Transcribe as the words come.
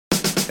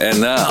And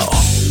now,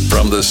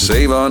 from the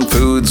Save On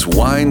Foods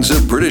Wines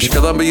of British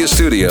Columbia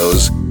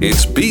studios,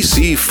 it's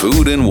BC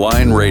Food and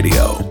Wine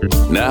Radio.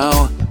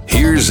 Now,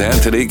 here's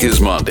Anthony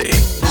Gismondi.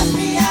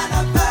 Happy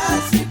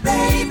anniversary,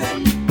 baby.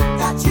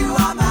 Got you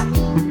on my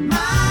mind.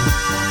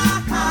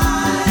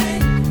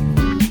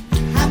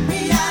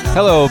 Happy anniversary.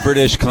 Hello,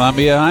 British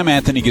Columbia. I'm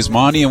Anthony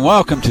Gismondi, and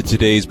welcome to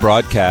today's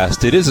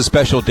broadcast. It is a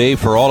special day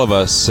for all of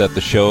us at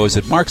the show as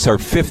it marks our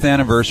 5th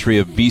anniversary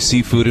of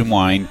BC Food and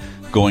Wine,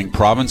 going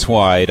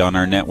province-wide on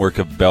our network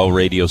of Bell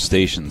radio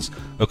stations.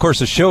 Of course,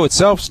 the show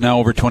itself is now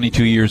over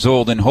 22 years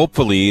old, and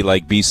hopefully,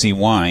 like BC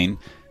Wine,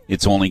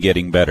 it's only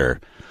getting better.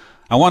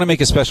 I want to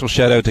make a special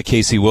shout-out to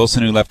Casey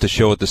Wilson, who left the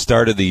show at the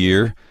start of the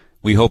year.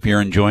 We hope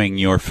you're enjoying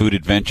your food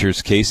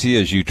adventures, Casey,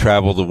 as you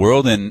travel the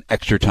world and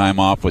extra time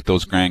off with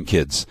those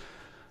grandkids.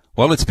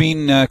 Well, it's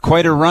been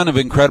quite a run of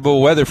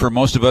incredible weather for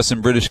most of us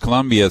in British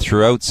Columbia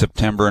throughout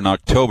September and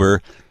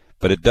October,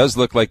 but it does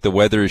look like the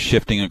weather is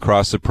shifting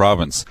across the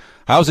province.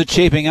 How's it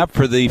shaping up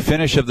for the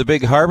finish of the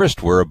big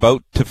harvest? We're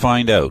about to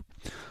find out.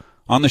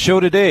 On the show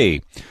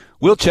today,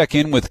 we'll check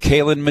in with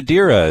Kaylin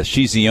Madeira.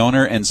 She's the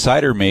owner and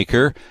cider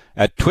maker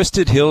at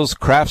Twisted Hills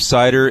Craft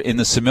Cider in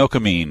the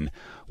Similkameen.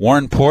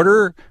 Warren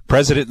Porter,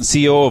 president and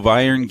CEO of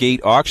Iron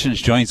Gate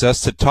Auctions, joins us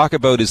to talk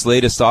about his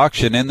latest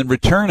auction and the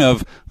return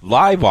of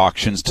live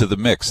auctions to the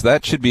mix.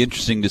 That should be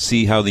interesting to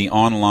see how the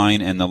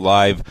online and the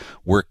live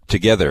work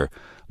together.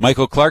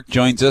 Michael Clark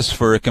joins us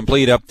for a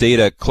complete update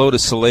at Clos de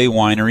Soleil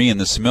Winery in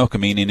the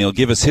Similkameen, and he'll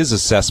give us his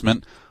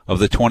assessment of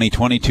the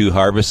 2022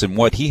 harvest and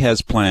what he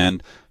has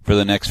planned for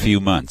the next few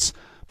months.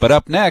 But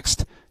up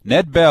next,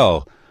 Ned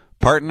Bell,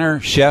 partner,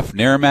 chef,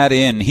 Naramata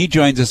Inn. He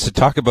joins us to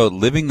talk about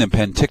living the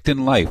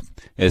Penticton life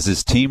as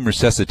his team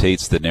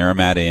resuscitates the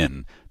Naramata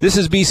Inn. This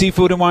is BC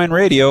Food and Wine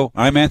Radio.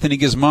 I'm Anthony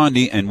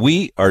Gismondi, and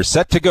we are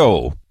set to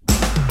go.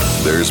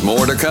 There's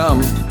more to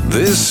come.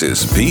 This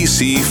is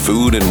BC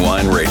Food and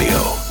Wine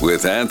Radio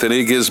with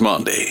Anthony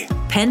Gismondi.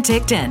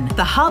 Penticton,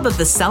 the hub of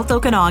the South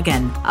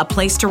Okanagan. A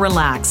place to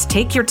relax,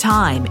 take your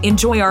time,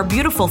 enjoy our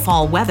beautiful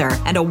fall weather,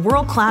 and a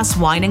world-class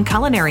wine and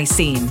culinary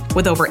scene.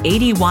 With over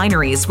 80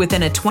 wineries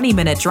within a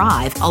 20-minute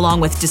drive,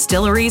 along with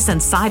distilleries and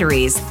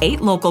cideries,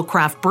 8 local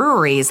craft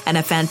breweries, and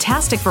a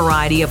fantastic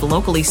variety of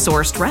locally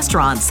sourced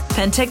restaurants,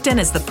 Penticton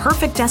is the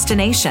perfect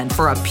destination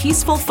for a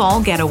peaceful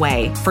fall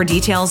getaway. For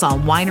details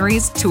on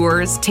wineries,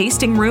 tours,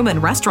 tasting room,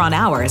 and restaurant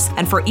hours,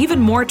 and for even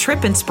more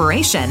trip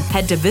inspiration,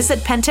 head to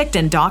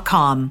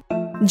visitpenticton.com.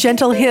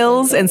 Gentle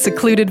hills and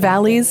secluded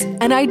valleys,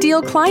 an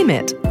ideal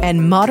climate,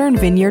 and modern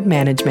vineyard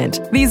management.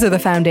 These are the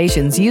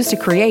foundations used to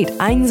create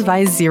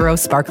Einsweis Zero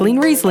Sparkling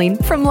Riesling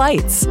from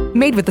Lights.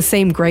 Made with the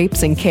same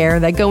grapes and care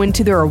that go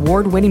into their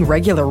award-winning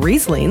regular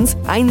Rieslings,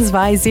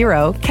 Einsweis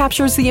Zero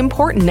captures the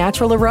important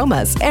natural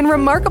aromas and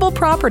remarkable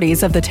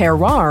properties of the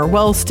terroir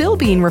while still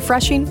being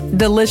refreshing,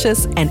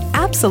 delicious, and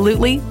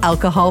absolutely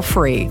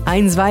alcohol-free.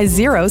 Einsweis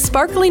Zero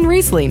Sparkling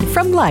Riesling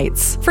from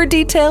Lights. For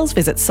details,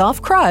 visit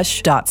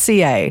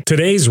softcrush.ca.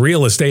 Today's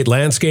real estate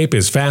landscape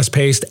is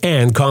fast-paced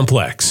and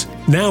complex.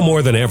 Now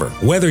more than ever,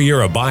 whether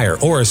you're a buyer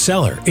or a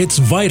seller, it's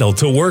vital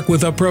to work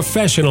with a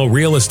professional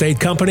real estate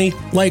company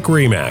like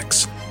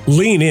RE/MAX.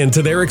 Lean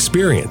into their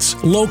experience,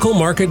 local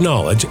market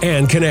knowledge,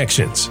 and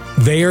connections.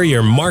 They are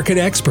your market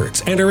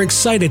experts and are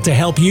excited to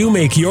help you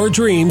make your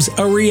dreams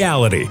a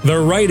reality. The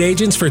right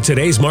agents for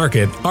today's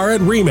market are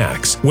at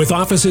RE/MAX, with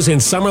offices in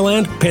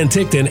Summerland,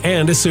 Penticton,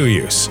 and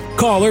Osoyoos.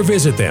 Call or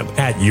visit them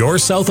at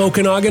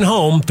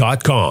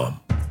yoursouthokanagaNhome.com.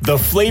 The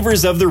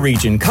flavors of the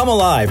region come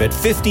alive at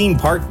 15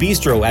 Park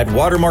Bistro at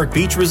Watermark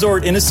Beach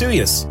Resort in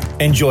Osoyoos.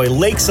 Enjoy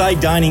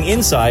lakeside dining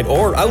inside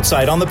or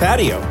outside on the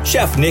patio.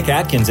 Chef Nick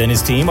Atkins and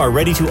his team are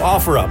ready to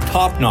offer up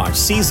top-notch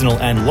seasonal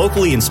and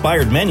locally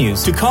inspired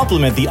menus to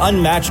complement the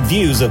unmatched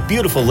views of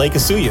beautiful Lake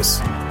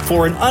Osoyoos.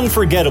 For an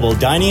unforgettable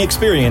dining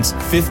experience,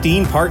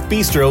 15 Park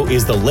Bistro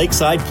is the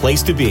lakeside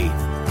place to be.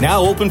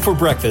 Now open for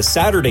breakfast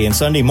Saturday and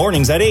Sunday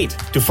mornings at 8.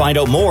 To find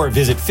out more,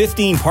 visit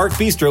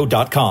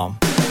 15parkbistro.com.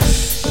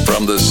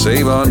 From the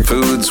Save On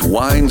Foods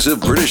Wines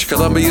of British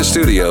Columbia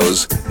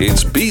studios,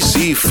 it's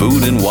BC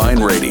Food and Wine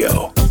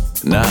Radio.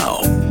 Now,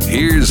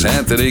 here's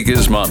Anthony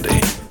Gismondi. It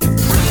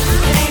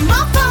ain't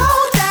my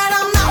fault that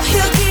I'm out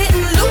here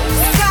getting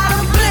loose.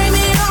 Gotta blame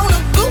it on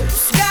the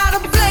goose. Gotta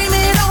blame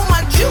it on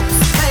my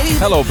juice, baby.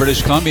 Hello,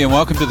 British Columbia, and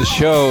welcome to the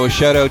show. A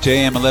shout out to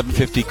AM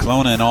 1150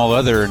 Kelowna and all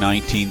other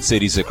 19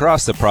 cities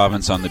across the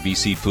province on the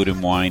BC Food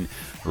and Wine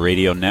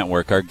Radio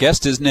Network. Our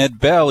guest is Ned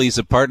Bell. He's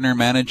a partner,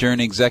 manager, and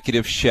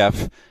executive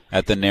chef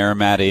at the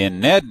Naramata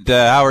Inn. Ned,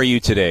 how are you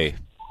today?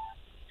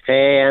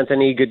 Hey,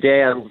 Anthony. Good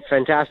day. I'm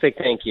fantastic.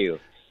 Thank you.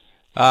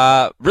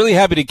 Really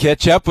happy to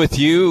catch up with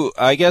you.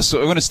 I guess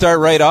we're going to start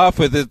right off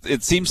with it.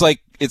 It seems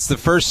like it's the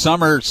first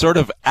summer sort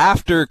of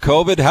after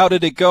COVID. How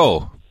did it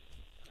go?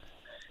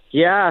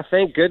 Yeah,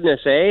 thank goodness,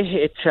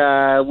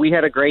 we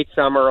had a great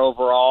summer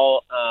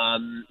overall.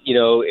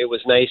 It was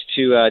nice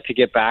to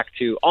get back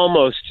to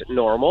almost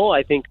normal.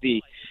 I think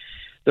the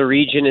the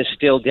region is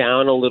still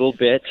down a little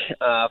bit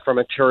from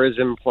a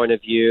tourism point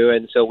of view,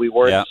 and so we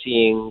weren't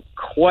seeing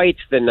quite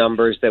the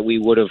numbers that we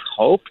would have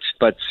hoped.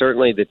 But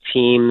certainly the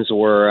teams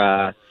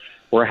were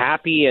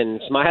happy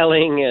and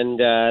smiling, and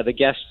the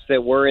guests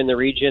that were in the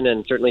region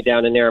and certainly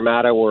down in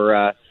Naramata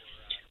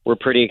were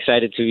pretty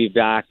excited to be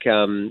back.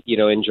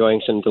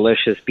 Enjoying some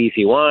delicious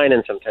BC wine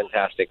and some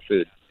fantastic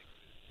food.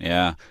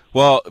 Yeah.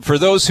 Well, for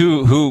those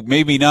who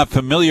may be not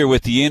familiar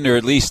with the inn, or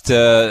at least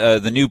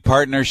the new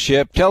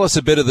partnership, tell us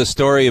a bit of the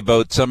story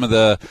about some of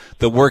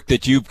the work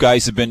that you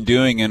guys have been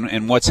doing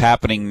and what's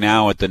happening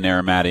now at the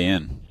Naramata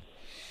Inn.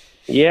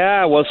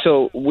 Yeah, well,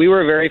 so we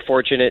were very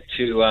fortunate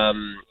to,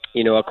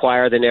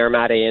 acquire the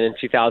Naramata Inn in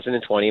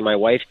 2020. My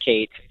wife,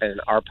 Kate, and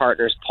our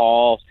partners,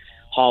 Paul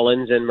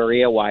Hollins and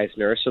Maria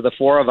Weisner. So the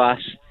four of us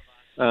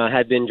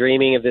had been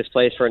dreaming of this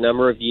place for a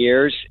number of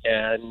years,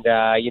 and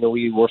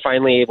we were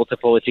finally able to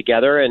pull it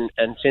together, and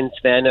since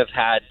then have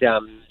had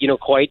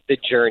quite the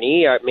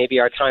journey. Maybe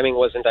our timing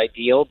wasn't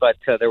ideal, but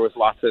there was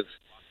lots of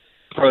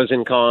pros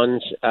and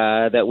cons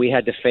that we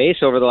had to face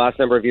over the last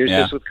number of years,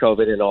 just with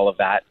COVID and all of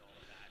that.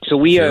 So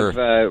we have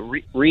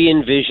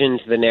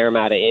re-envisioned the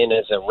Naramata Inn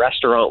as a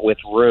restaurant with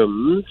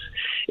rooms.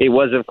 It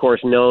was, of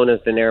course, known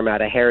as the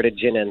Naramata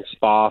Heritage Inn and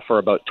Spa for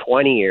about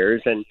 20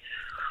 years, and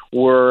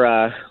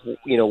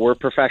we're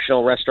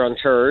professional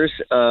restaurateurs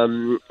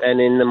and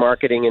in the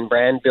marketing and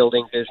brand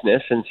building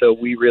business, and so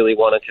we really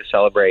wanted to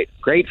celebrate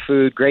great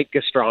food, great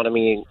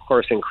gastronomy, of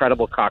course,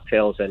 incredible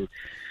cocktails,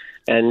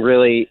 and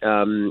really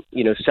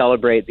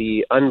celebrate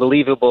the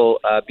unbelievable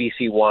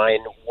BC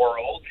wine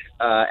world,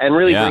 and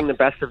really bring the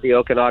best of the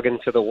Okanagan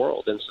to the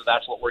world. And so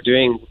that's what we're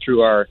doing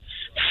through our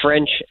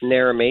French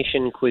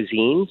Naramation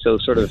cuisine, so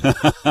sort of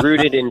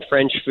rooted in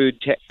French food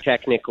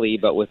technically,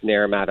 but with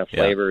Naramata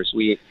flavors.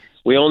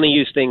 We only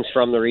use things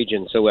from the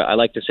region, so I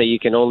like to say you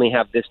can only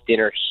have this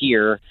dinner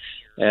here,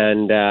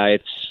 and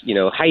it's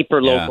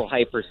hyper local,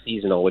 hyper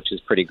seasonal, which is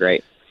pretty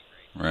great.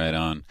 Right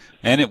on.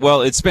 And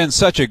it's been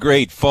such a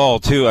great fall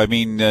too. I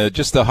mean,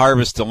 just the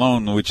harvest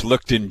alone, which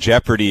looked in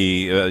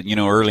jeopardy,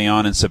 early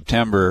on in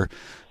September.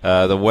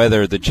 The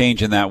weather, the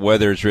change in that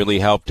weather has really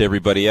helped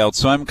everybody else.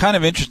 So I'm kind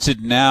of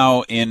interested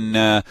now in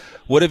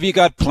what have you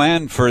got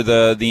planned for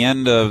the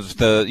end of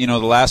the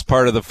last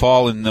part of the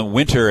fall and the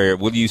winter?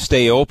 Will you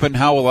stay open?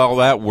 How will all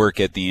that work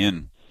at the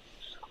inn?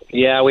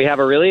 Yeah, we have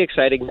a really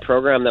exciting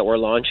program that we're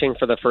launching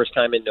for the first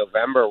time in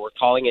November. We're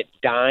calling it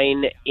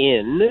Dine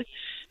In.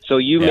 So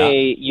you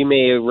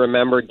may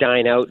remember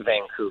Dine Out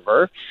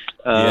Vancouver.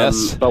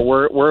 Yes. But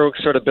we're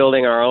sort of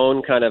building our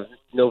own kind of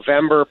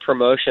November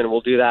promotion.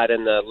 We'll do that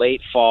in the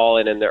late fall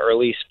and in the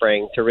early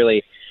spring to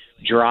really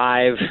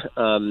drive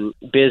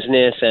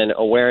business and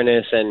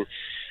awareness and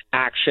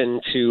action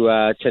to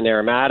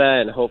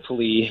Naramata, and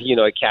hopefully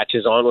it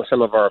catches on with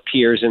some of our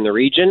peers in the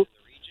region,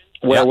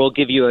 where we'll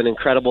give you an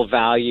incredible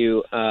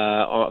value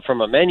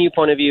from a menu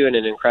point of view and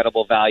an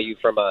incredible value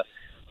from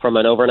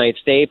an overnight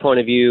stay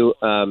point of view.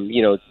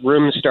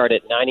 Rooms start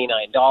at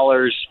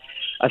 $99,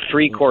 a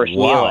 3-course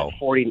meal at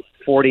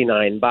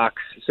 $49.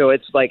 So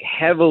it's like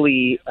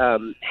heavily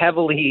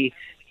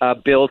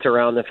built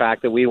around the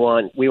fact that we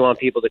want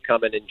people to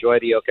come and enjoy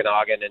the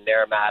Okanagan and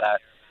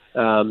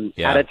Naramata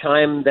at a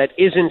time that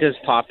isn't as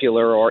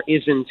popular or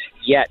isn't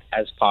yet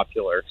as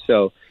popular.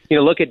 So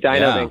look at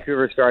Dine Out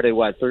Vancouver started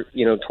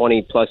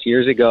 20 plus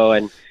years ago,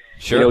 and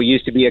it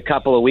used to be a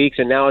couple of weeks,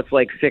 and now it's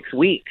like 6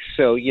 weeks.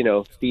 So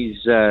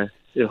these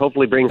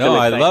hopefully bring some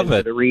excitement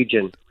to the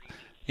region.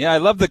 Yeah, I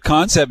love the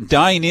concept.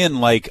 Dine in,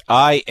 like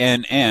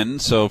INN,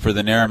 so for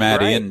the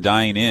Naramata Inn,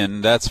 Dine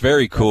In. That's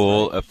very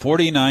cool. A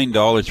 $49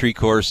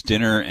 3-course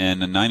dinner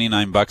and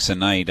 $99 a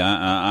night.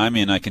 I'm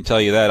in, I can tell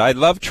you that. I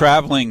love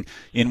traveling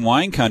in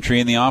wine country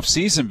in the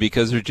off-season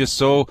because there's just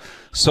so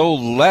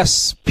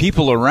less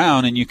people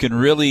around, and you can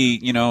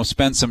really,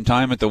 spend some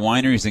time at the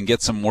wineries and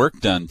get some work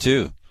done,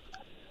 too.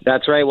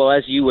 That's right. Well,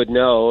 as you would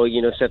know,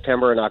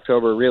 September and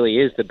October really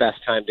is the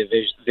best time to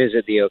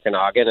visit the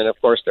Okanagan, and, of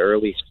course, the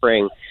early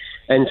spring.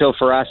 And so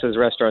for us as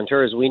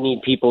restaurateurs, we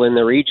need people in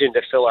the region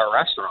to fill our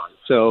restaurant.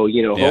 So,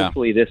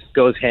 hopefully this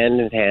goes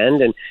hand in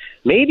hand, and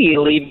maybe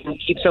it'll even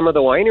keep some of the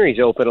wineries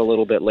open a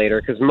little bit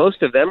later, because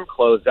most of them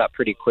close up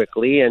pretty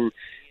quickly, and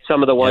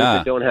some of the ones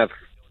that don't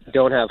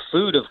have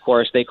food, of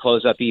course, they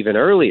close up even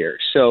earlier.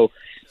 So,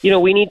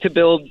 we need to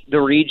build the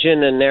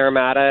region and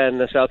Naramata and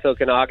the South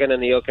Okanagan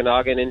and the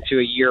Okanagan into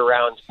a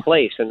year-round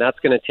place, and that's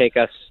going to take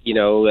us,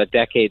 a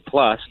decade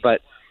plus,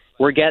 but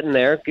we're getting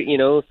there.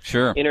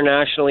 Sure.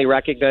 Internationally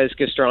recognized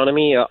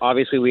gastronomy.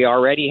 Obviously, we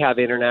already have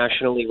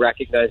internationally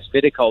recognized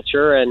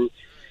viticulture, and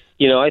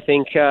I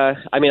think.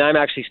 I'm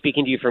actually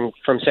speaking to you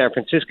from San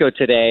Francisco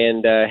today,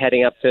 and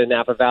heading up to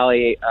Napa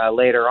Valley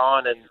later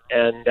on,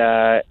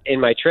 and in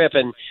my trip.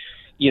 And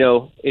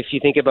if you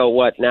think about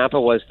what Napa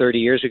was 30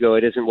 years ago,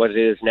 it isn't what it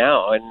is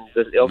now, and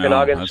the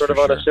Okanagan's sort of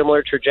on a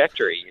similar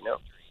trajectory.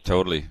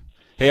 Totally.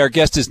 Hey, our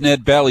guest is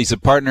Ned Bell. He's a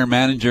partner,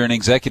 manager, and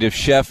executive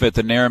chef at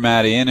the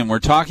Naramata Inn, and we're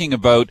talking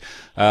about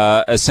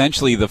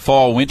essentially the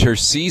fall-winter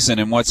season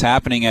and what's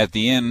happening at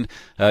the inn.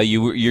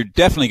 You're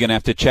definitely going to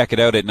have to check it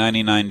out at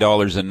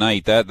 $99 a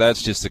night.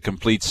 That's just a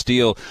complete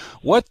steal.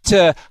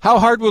 How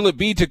hard will it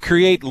be to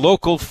create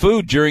local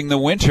food during the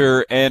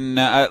winter? And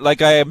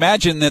I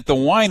imagine that the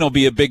wine will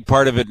be a big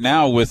part of it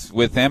now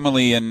with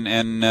Emily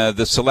and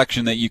the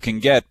selection that you can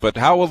get. But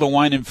how will the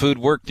wine and food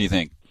work, do you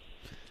think?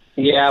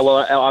 Yeah, well,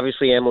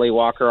 obviously Emily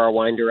Walker, our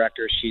wine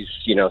director, she's,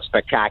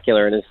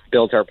 spectacular and has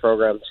built our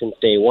program since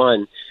day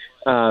one.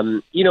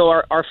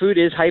 Our food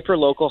is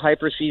hyper-local,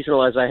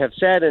 hyper-seasonal, as I have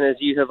said, and as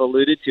you have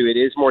alluded to, it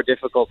is more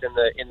difficult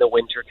in the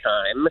winter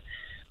time.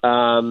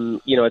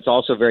 It's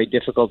also very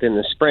difficult in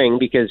the spring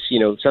because,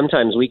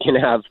 sometimes we can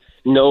have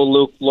no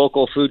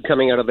local food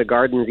coming out of the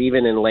gardens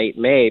even in late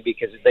May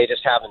because they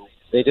just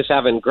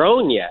haven't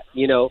grown yet,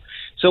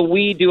 So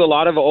we do a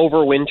lot of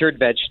overwintered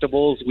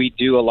vegetables. We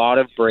do a lot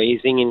of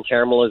braising and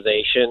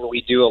caramelization.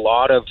 We do a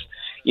lot of,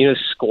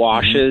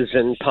 squashes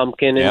and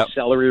pumpkin and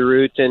celery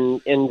root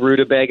and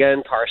rutabaga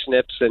and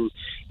parsnips. And,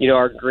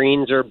 our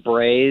greens are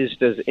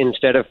braised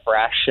instead of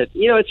fresh.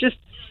 It's just,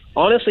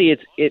 honestly,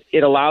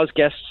 it allows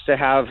guests to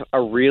have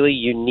a really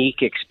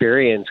unique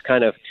experience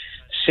kind of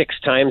 6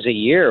 times a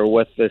year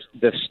with the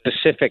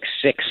specific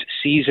 6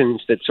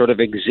 seasons that sort of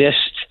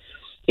exist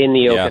in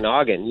the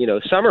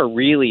Okanagan. Summer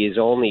really is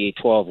only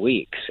 12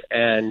 weeks.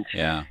 And,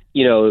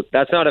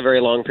 that's not a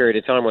very long period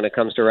of time when it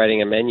comes to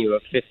writing a menu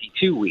of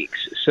 52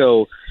 weeks.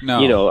 So,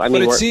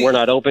 we're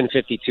not open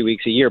 52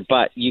 weeks a year,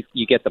 but you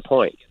get the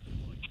point.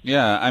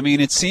 Yeah,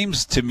 it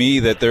seems to me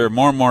that there are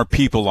more and more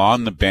people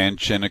on the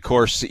bench, and of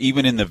course,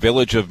 even in the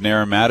village of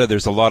Naramata,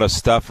 there's a lot of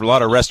stuff, a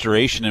lot of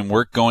restoration and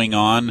work going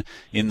on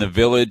in the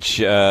village.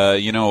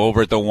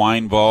 Over at the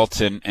Wine Vault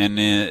and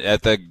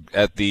at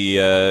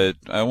the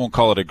I won't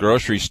call it a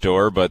grocery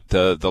store, but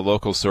the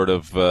local sort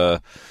of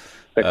the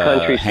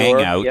country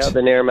hangout, store.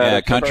 The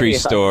Naramata country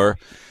store.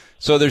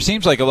 So there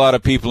seems like a lot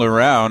of people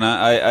around.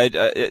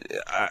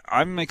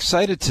 I'm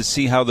excited to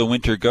see how the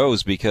winter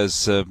goes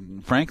because,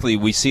 frankly,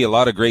 we see a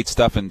lot of great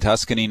stuff in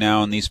Tuscany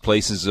now in these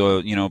places,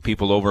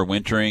 people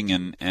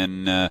overwintering,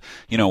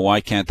 and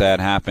why can't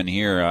that happen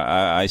here?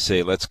 I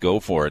say let's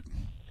go for it.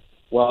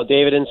 Well,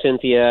 David and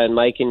Cynthia and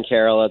Mike and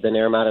Carol at the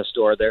Naramata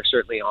store, they're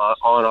certainly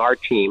on our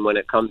team when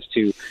it comes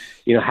to,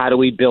 how do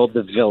we build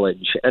the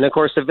village? And, of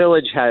course, the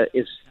village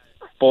is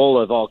full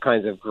of all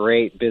kinds of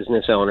great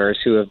business owners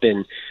who have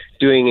been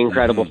doing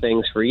incredible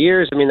things for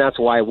years. That's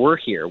why we're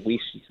here. We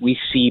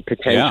see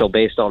potential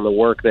based on the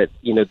work that,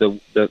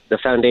 the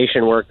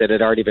foundation work that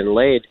had already been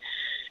laid.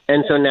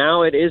 And so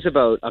now it is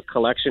about a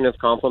collection of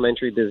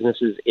complementary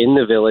businesses in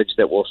the village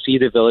that will see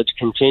the village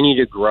continue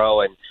to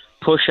grow and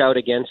push out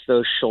against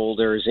those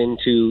shoulders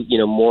into,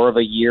 more of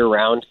a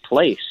year-round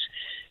place.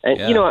 And,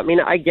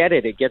 I get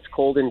it. It gets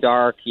cold and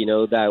dark,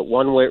 that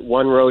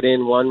one road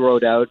in, one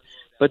road out.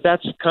 But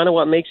that's kind of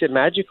what makes it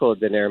magical at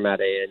the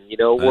Naramata Inn.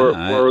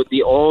 We're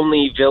the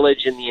only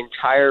village in the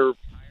entire,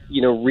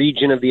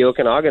 region of the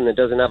Okanagan that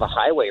doesn't have a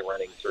highway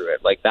running through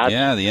it.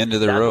 The end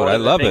of the road. I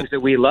love it. Things that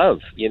we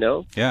love,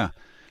 Yeah.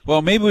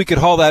 Well, maybe we could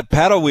haul that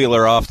paddle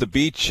wheeler off the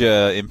beach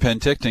in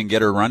Penticton and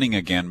get her running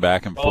again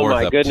back and forth. Oh,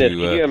 my goodness. Can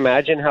you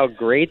imagine how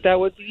great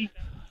that would be?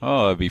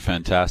 Oh, it'd be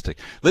fantastic.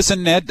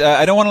 Listen, Ned,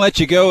 I don't want to let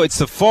you go. It's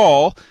the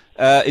fall.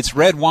 It's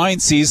red wine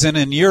season,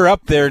 and you're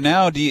up there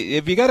now. Have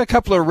you got a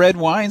couple of red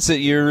wines that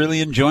you're really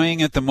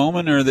enjoying at the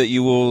moment, or that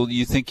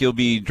you think you'll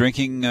be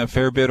drinking a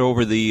fair bit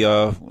over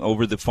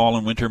the fall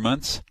and winter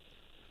months?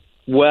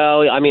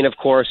 Well, of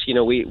course,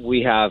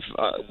 we have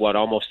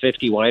almost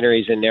 50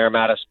 wineries in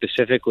Naramata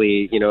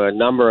specifically. A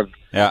number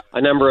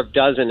of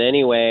dozen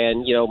anyway,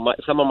 and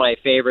some of my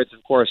favorites,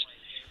 of course.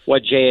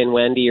 What Jay and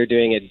Wendy are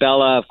doing at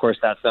Bella, of course,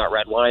 that's not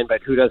red wine,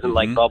 but who doesn't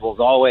like bubbles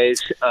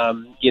always?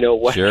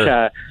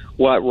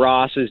 What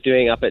Ross is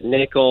doing up at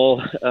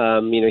Nickel.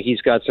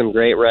 He's got some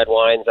great red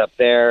wines up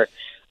there.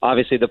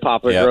 Obviously, the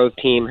Poplar Grove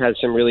team has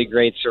some really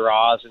great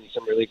Syrahs and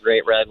some really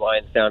great red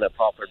wines down at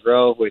Poplar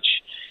Grove,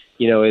 which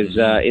is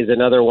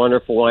another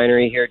wonderful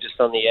winery here just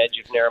on the edge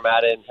of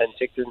Naramata and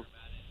Penticton.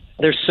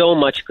 There's so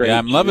much great. Yeah,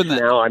 I'm loving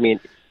that. Now,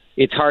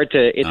 it's hard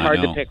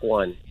to pick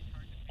one.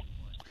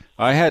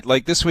 I had,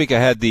 this week I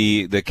had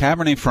the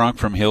Cabernet Franc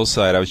from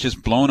Hillside. I was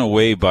just blown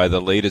away by the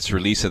latest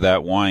release of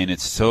that wine.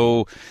 It's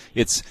so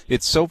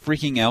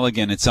freaking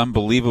elegant. It's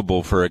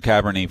unbelievable for a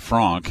Cabernet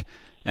Franc.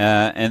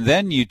 And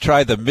then you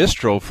try the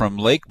Mistral from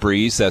Lake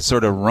Breeze, that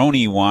sort of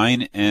Rhone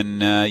wine,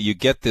 and you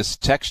get this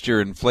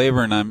texture and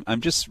flavor. And I'm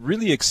just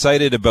really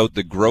excited about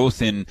the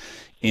growth in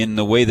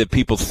the way that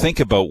people think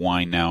about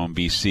wine now in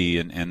BC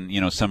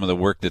and some of the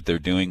work that they're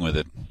doing with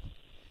it.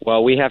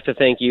 Well, we have to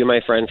thank you,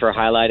 my friend, for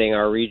highlighting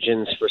our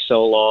regions for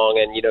so long.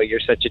 And, you're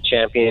such a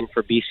champion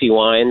for BC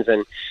wines.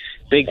 And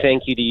big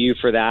thank you to you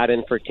for that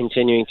and for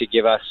continuing to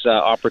give us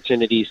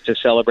opportunities to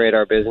celebrate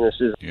our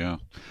businesses. Yeah.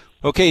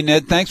 Okay,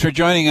 Ned, thanks for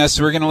joining us.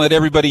 We're going to let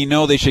everybody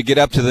know they should get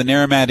up to the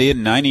Naramata Inn,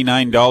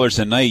 $99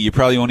 a night. You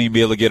probably won't even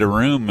be able to get a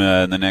room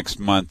in the next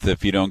month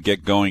if you don't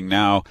get going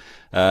now.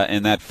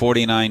 And that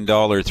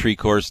 $49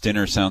 three-course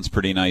dinner sounds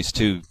pretty nice,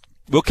 too.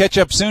 We'll catch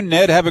up soon,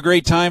 Ned. Have a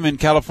great time in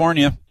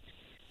California.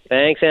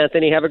 Thanks,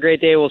 Anthony. Have a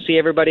great day. We'll see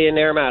everybody in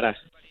Naramata.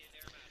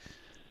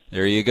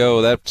 There you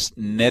go. That's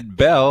Ned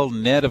Bell.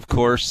 Ned, of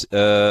course,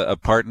 a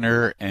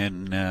partner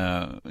and,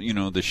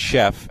 the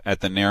chef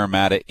at the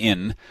Naramata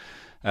Inn.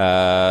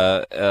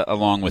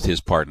 Along with his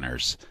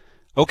partners.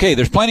 Okay,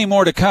 there's plenty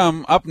more to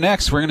come. Up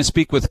next, we're going to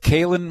speak with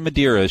Kaylin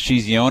Madeira.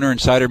 She's the owner and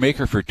cider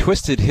maker for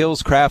Twisted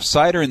Hills Craft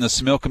Cider in the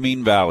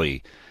Similkameen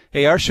Valley.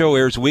 Hey, our show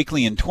airs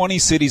weekly in 20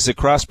 cities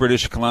across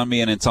British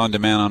Columbia, and it's on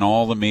demand on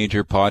all the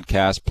major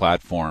podcast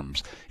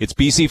platforms. It's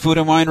BC Food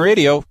and Wine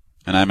Radio,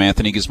 and I'm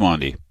Anthony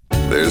Gismondi.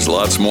 There's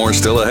lots more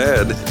still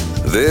ahead.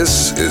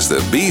 This is the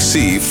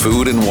BC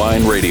Food and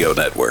Wine Radio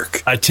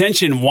Network.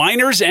 Attention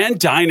winers and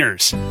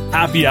diners.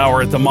 Happy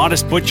Hour at the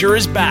Modest Butcher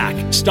is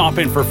back. Stop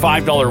in for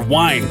 $5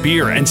 wine,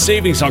 beer, and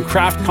savings on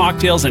craft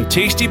cocktails and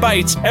tasty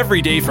bites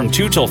every day from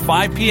 2 till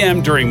 5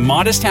 p.m. during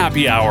Modest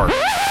Happy Hour.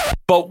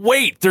 But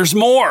wait, there's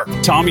more!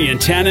 Tommy and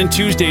Tannen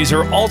Tuesdays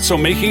are also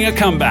making a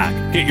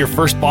comeback. Get your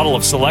first bottle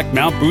of select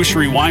Mount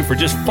Boucherie wine for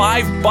just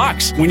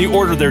 $5 when you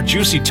order their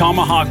juicy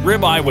tomahawk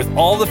ribeye with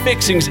all the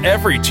fixings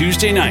every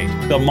Tuesday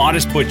night. The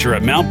Modest Butcher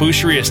at Mount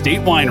Boucherie Estate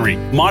Winery.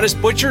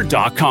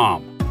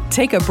 ModestButcher.com.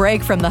 Take a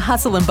break from the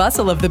hustle and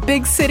bustle of the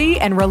big city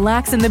and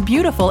relax in the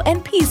beautiful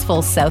and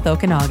peaceful South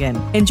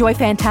Okanagan. Enjoy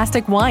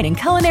fantastic wine and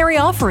culinary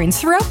offerings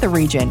throughout the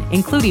region,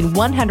 including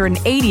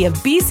 180 of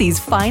BC's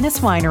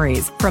finest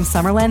wineries. From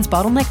Summerland's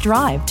Bottleneck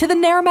Drive to the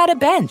Naramata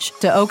Bench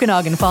to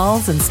Okanagan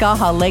Falls and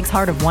Skaha Lake's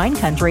Heart of Wine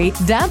Country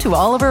down to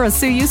Oliver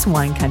Asuyus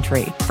Wine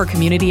Country. For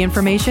community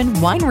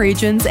information, wine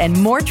regions, and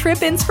more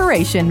trip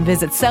inspiration,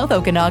 visit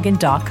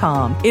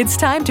SouthOkanagan.com. It's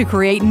time to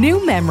create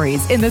new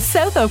memories in the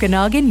South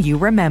Okanagan you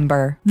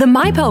remember. The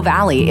Maipo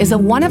Valley is a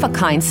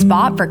one-of-a-kind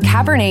spot for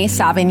Cabernet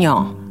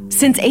Sauvignon.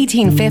 Since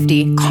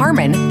 1850,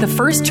 Carmen, the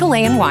first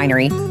Chilean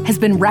winery, has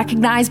been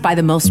recognized by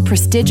the most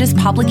prestigious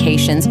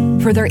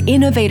publications for their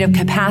innovative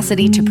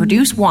capacity to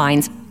produce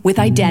wines with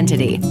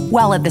identity,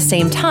 while at the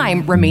same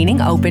time remaining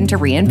open to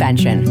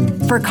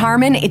reinvention. For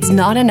Carmen, it's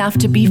not enough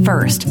to be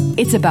first.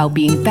 It's about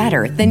being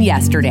better than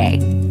yesterday.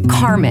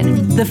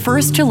 Carmen, the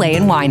first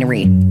Chilean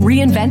winery,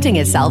 reinventing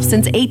itself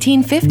since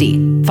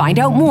 1850. Find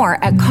out more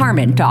at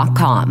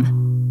carmen.com.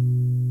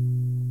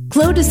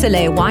 Clos du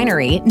Soleil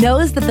Winery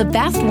knows that the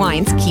best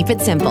wines keep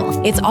it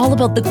simple. It's all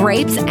about the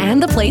grapes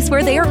and the place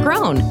where they are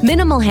grown.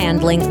 Minimal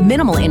handling,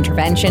 minimal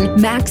intervention,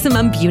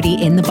 maximum beauty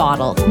in the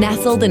bottle.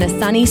 Nestled in a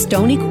sunny,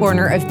 stony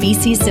corner of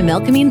BC's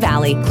Similkameen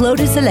Valley, Clos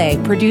du Soleil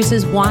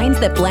produces wines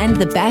that blend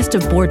the best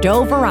of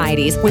Bordeaux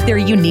varieties with their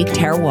unique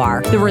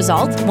terroir. The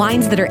result?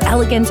 Wines that are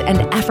elegant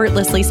and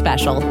effortlessly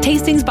special.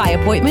 Tastings by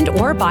appointment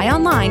or buy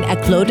online at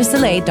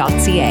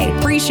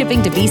closdusoleil.ca. Free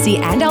shipping to BC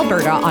and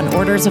Alberta on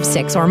orders of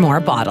 6 or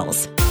more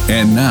bottles.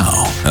 And now,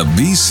 a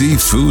BC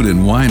Food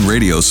and Wine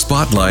Radio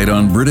spotlight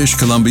on British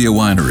Columbia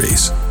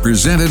wineries,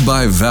 presented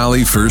by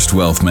Valley First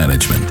Wealth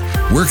Management,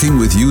 working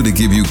with you to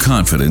give you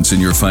confidence in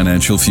your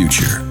financial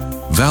future.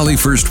 Valley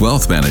First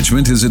Wealth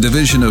Management is a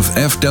division of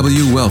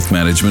FW Wealth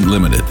Management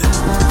Limited.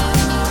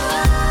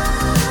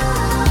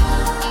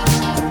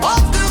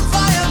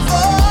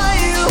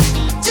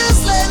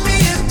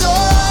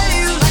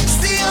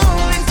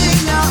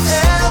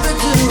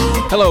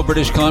 Hello,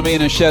 British Columbia,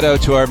 and a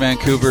shout-out to our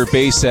Vancouver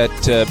base at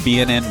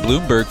BNN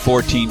Bloomberg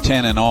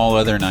 1410 and all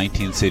other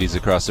 19 cities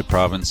across the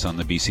province on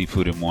the BC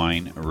Food and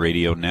Wine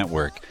Radio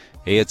Network.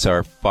 Hey, it's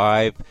our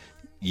 5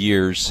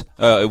 years.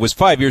 It was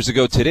 5 years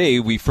ago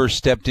today we first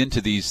stepped into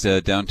these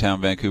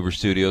downtown Vancouver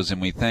studios,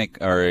 and we thank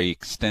our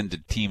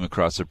extended team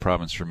across the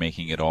province for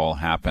making it all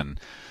happen.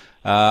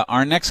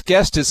 Our next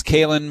guest is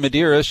Kaylin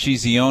Madeira.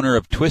 She's the owner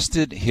of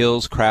Twisted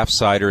Hills Craft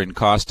Cider in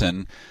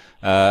Cawston.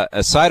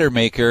 A cider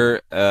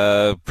maker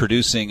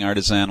producing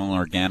artisanal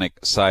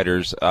organic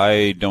ciders.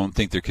 I don't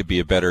think there could be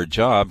a better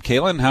job.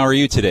 Kaylin, how are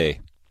you today?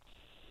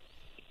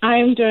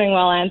 I'm doing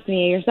well,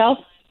 Anthony. Yourself?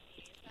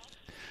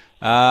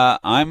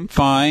 I'm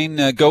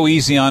fine. Go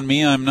easy on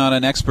me. I'm not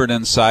an expert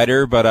in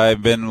cider, but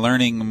I've been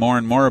learning more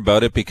and more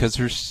about it because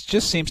there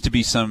just seems to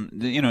be some,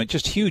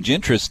 just huge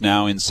interest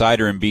now in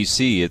cider in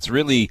BC. It's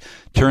really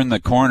turned the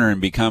corner and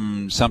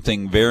become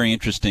something very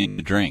interesting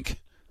to drink.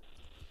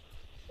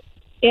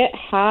 It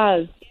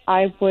has.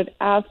 I would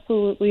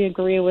absolutely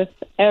agree with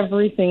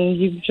everything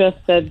you've just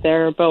said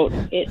there about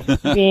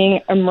it being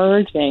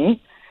emerging.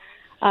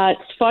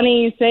 It's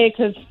funny you say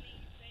because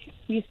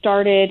we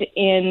started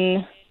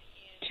in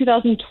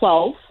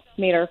 2012,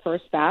 made our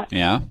first batch.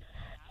 Yeah.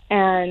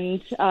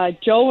 And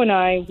Joe and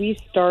I, we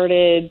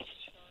started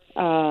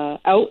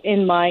out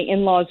in my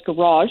in-laws'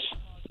 garage,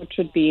 which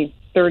would be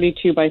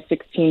 32 by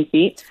 16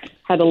 feet.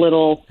 Had a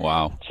little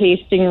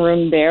tasting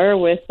room there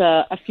with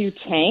a few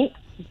tanks.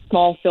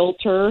 Small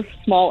filter,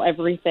 small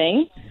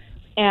everything.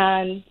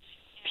 And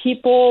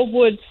people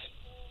would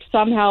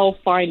somehow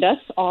find us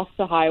off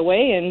the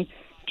highway and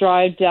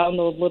drive down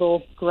the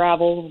little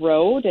gravel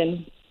road,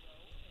 and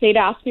they'd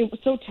ask me,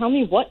 so tell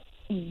me,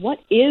 what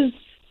is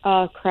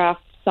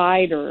craft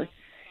cider?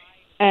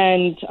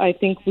 And I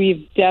think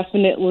we've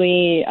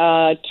definitely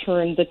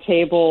turned the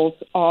tables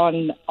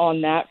on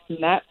that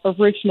from that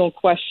original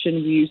question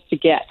we used to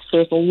get.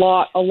 There's a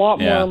lot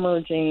more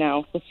emerging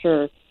now, for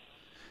sure.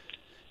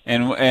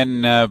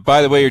 And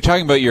by the way, you're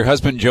talking about your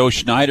husband, Joe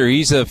Schneider.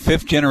 He's a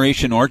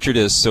fifth-generation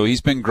orchardist, so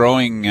he's been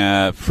growing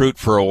fruit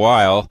for a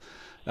while.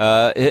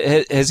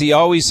 Has he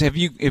always? Have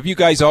you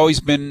guys always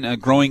been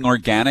growing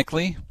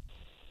organically?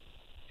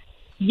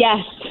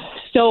 Yes.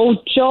 So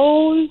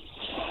Joe's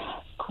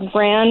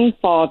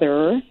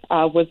grandfather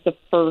was the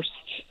first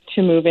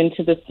to move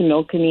into the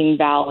Similkameen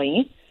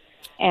Valley,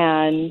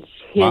 and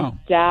his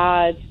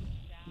dad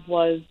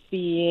was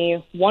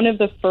one of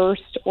the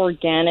first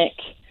organic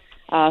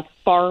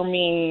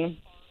farming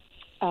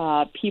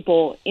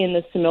people in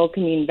the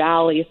Similkameen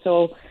Valley.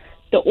 So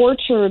the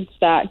orchards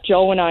that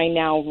Joe and I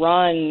now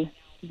run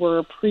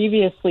were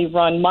previously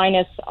run,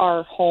 minus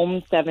our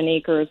home 7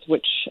 acres,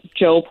 which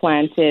Joe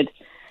planted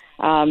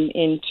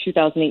in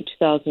 2008,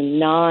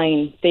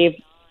 2009.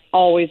 They've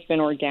always been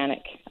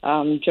organic.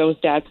 Joe's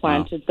dad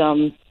planted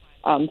them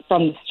from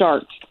the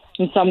start,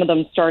 and some of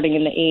them starting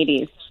in the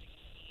 80s.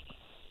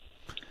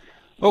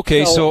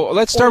 Okay, so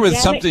let's start with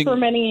something for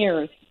many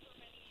years.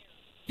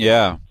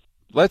 Yeah.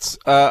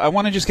 I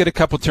want to just get a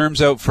couple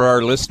terms out for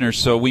our listeners.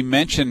 So we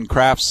mentioned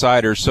craft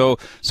cider. So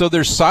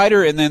there's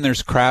cider and then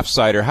there's craft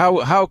cider.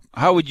 How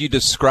would you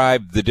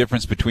describe the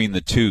difference between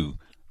the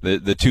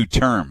two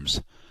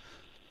terms?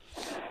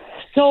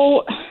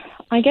 So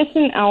I guess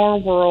in our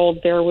world,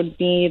 there would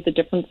be the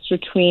difference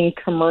between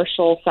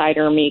commercial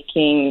cider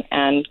making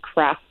and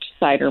craft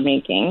cider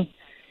making.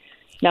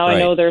 Now, I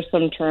know there's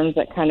some terms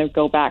that kind of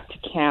go back to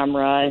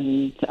camera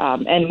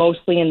and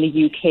mostly in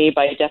the UK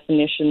by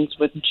definitions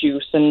with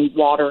juice and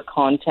water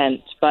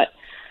content. But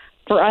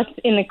for us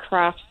in the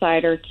craft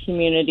cider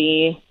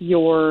community,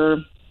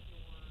 you're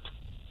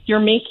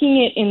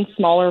making it in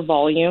smaller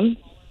volume.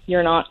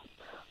 You're not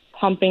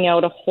pumping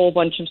out a whole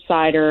bunch of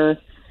cider.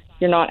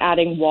 You're not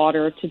adding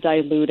water to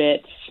dilute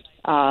it.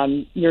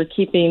 You're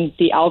keeping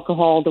the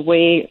alcohol the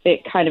way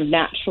it kind of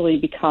naturally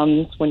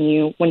becomes when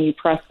you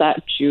press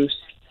that juice.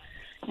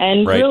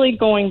 And really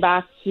going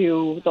back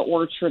to the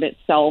orchard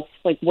itself,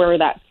 like where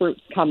that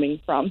fruit's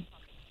coming from.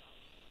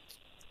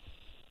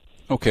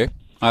 Okay,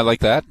 I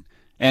like that.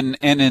 And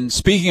in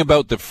speaking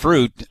about the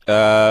fruit,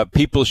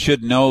 people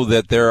should know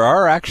that there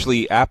are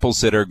actually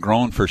apples that are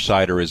grown for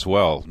cider as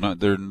well.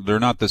 They're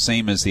not the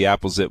same as the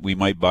apples that we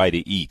might buy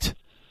to eat.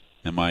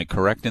 Am I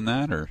correct in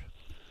that, or?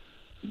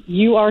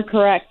 You are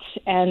correct,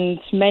 and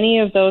many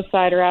of those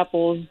cider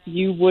apples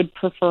you would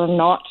prefer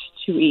not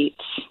to eat.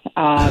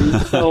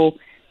 So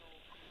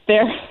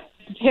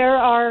there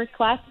are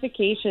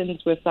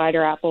classifications with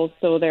cider apples.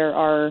 So there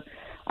are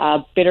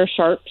bitter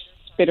sharps,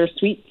 bitter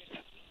sweets,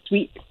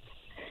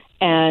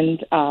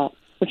 and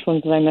which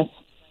ones did I miss?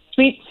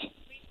 Sweets.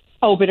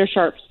 Oh, bitter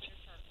sharps.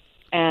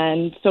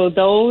 And so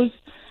those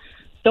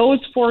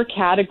 4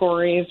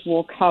 categories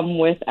will come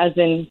with, as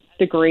in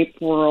the grape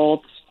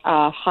world,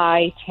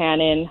 high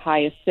tannin,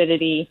 high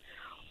acidity,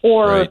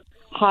 or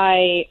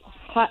high,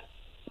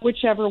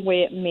 whichever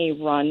way it may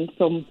run.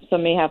 So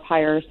some may have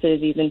higher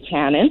acidity than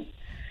tannin.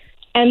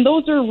 And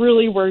those are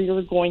really where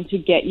you're going to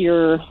get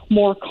your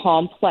more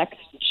complex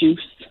juice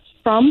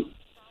from.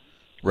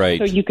 Right.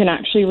 So you can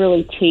actually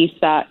really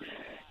taste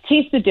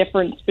the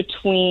difference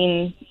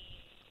between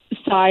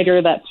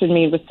cider that's been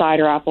made with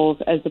cider apples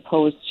as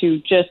opposed to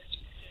just,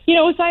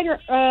 cider.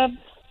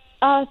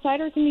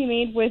 Cider can be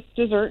made with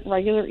dessert and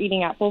regular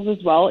eating apples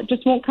as well. It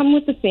just won't come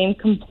with the same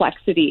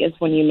complexity as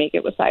when you make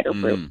it with cider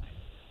fruit.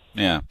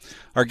 Yeah.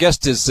 Our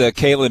guest is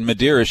Kaylin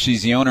Madeira.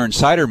 She's the owner and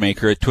cider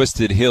maker at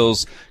Twisted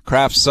Hills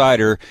Craft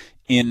Cider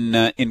in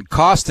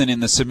Cawston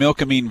in the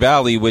Similkameen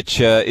Valley, which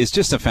is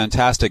just a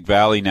fantastic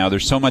valley now.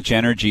 There's so much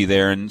energy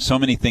there and so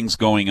many things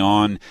going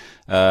on.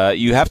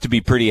 You have to be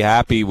pretty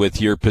happy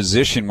with your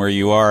position where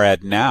you are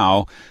at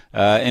now.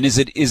 And is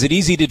it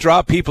easy to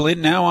draw people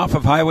in now off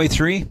of Highway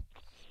 3?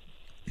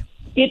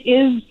 It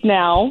is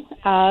now.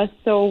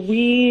 So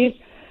we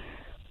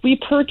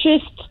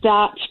purchased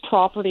that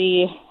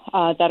property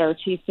that our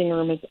tasting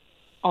room is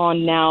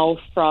on now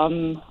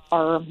from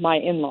my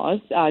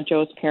in-laws,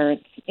 Joe's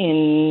parents,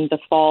 in the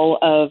fall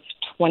of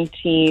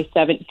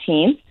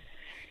 2017.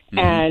 Mm-hmm.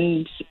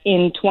 And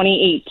in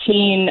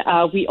 2018,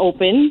 we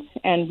opened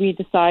and we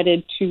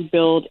decided to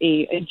build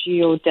a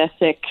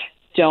geodesic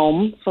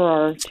dome for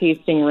our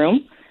tasting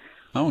room.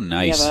 Oh,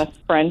 nice. We have a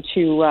friend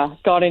who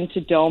got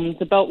into domes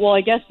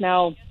I guess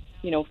now,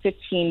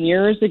 15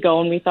 years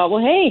ago. And we thought,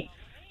 well, hey, do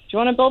you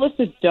want to build us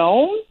a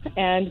dome?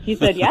 And he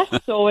said yes.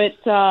 So it's,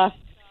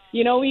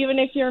 even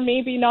if you're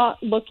maybe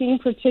not looking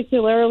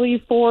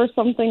particularly for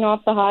something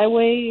off the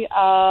highway,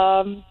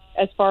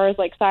 as far as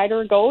like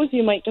cider goes,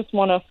 you might just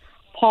want to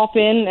pop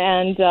in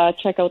and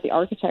check out the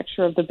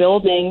architecture of the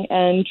building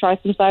and try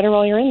some cider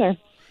while you're in there.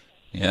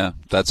 Yeah,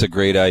 that's a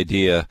great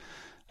idea.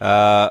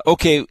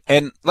 Okay,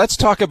 and let's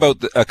talk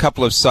about a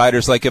couple of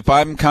ciders. Like if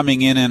I'm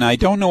coming in and I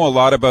don't know a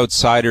lot about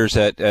ciders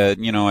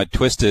at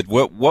Twisted,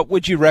 what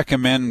would you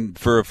recommend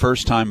for a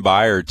first-time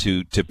buyer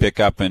to pick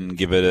up and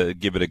give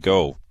it a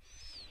go?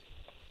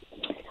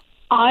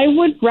 I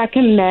would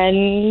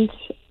recommend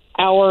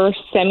our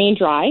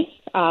semi-dry,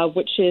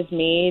 which is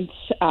made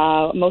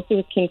mostly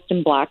with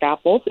Kingston black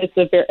apples. It's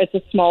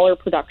a smaller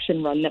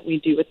production run that we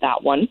do with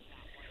that one.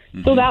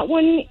 Mm-hmm. So that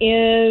one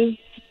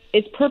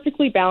it's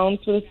perfectly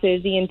balanced with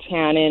acidity and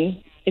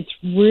tannin. It's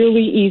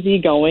really easy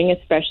going,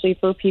 especially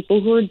for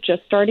people who are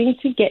just starting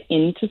to get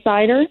into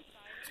cider.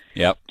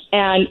 Yep.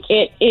 And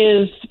it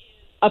is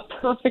a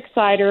perfect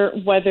cider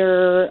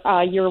whether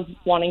you're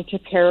wanting to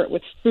pair it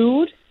with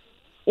food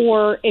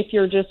or if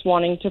you're just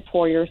wanting to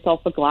pour yourself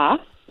a glass.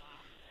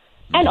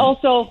 And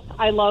also,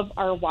 I love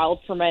our wild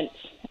ferment.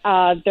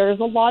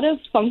 There's a lot of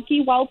funky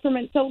wild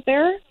ferments out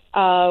there.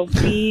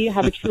 We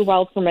have a true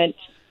wild ferment.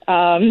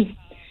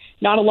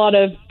 Not a lot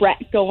of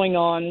Brett going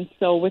on.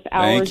 So with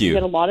ours, you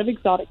get a lot of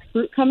exotic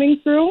fruit coming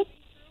through.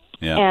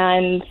 Yeah.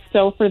 And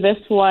so for this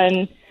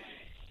one,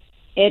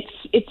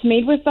 it's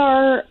made with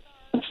our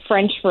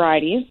French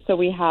varieties. So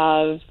we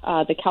have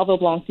the Calvin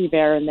Blanc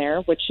d'Hiver in there,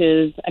 which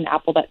is an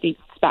apple that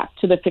dates back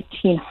to the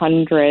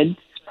 1500s.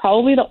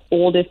 Probably the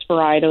oldest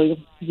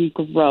variety we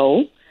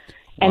grow.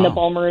 And the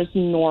Bulmers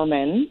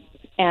Norman.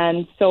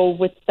 And so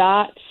with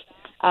that,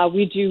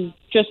 we do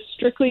just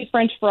strictly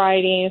French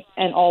varieties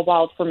and all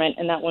wild ferment,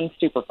 and that one's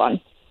super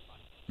fun.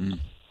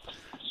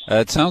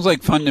 It sounds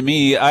like fun to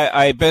me.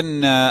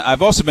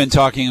 I've also been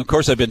talking. Of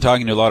course, I've been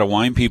talking to a lot of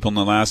wine people in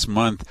the last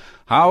month.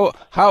 How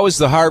has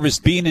the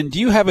harvest been? And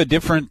do you have a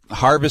different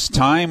harvest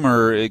time,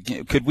 or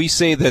could we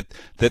say that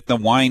the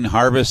wine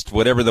harvest,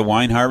 whatever the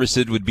wine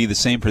harvested, would be the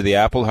same for the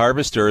apple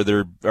harvest,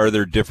 or are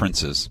there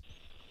differences?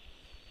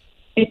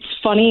 It's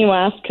funny you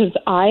ask because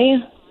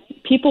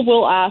people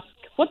will ask,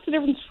 what's the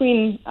difference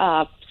between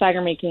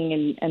cider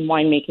making and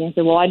wine making? I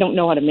say, well, I don't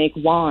know how to make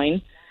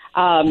wine.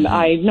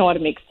 I know how to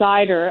make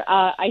cider.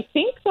 I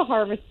think the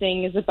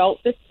harvesting is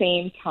about the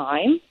same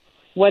time.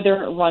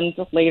 Whether it runs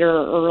later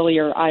or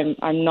earlier,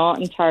 I'm not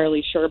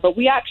entirely sure. But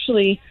we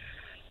actually,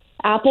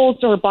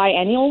 apples are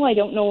biennial. I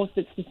don't know if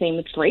it's the same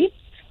with grapes.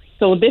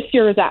 So this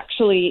year is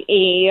actually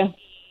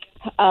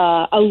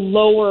a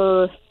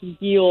lower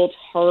yield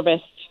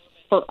harvest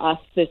for us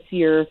this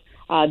year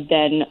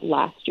than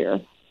last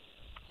year.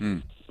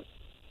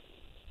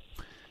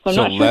 So I'm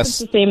not sure if it's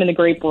the same in the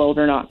grape world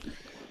or not.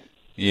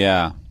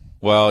 Yeah.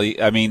 Well,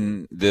 I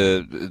mean,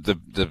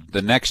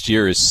 the next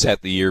year is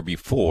set the year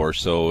before,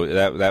 so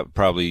that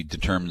probably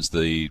determines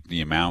the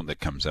amount that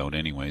comes out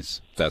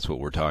anyways. That's what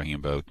we're talking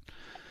about.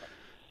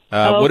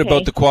 What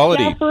about the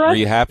quality? Yeah, are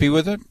you happy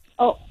with it?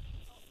 Oh,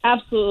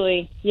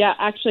 absolutely. Yeah,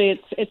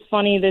 actually, it's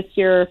funny this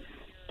year.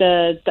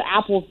 The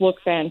apples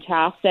look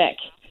fantastic.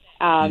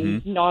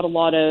 Not a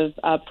lot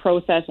of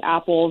processed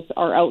apples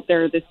are out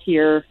there this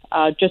year.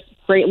 Just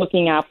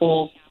great-looking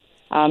apples,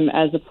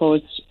 as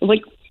opposed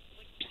like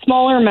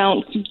smaller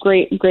amounts,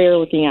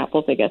 grayer-looking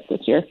apples, I guess,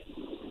 this year.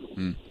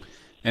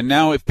 And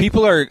now, if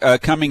people are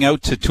coming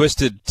out to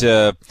Twisted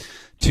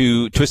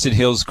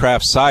Hills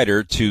Craft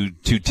Cider to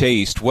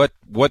taste, what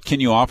can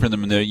you offer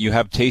them? You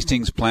have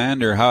tastings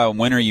planned, or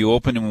when are you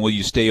open, and will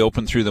you stay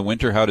open through the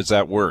winter? How does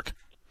that work?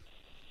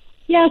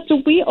 Yeah,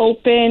 so we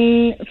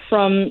open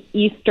from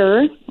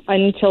Easter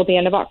until the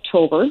end of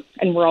October,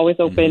 and we're always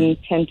open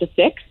 10 to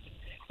 6.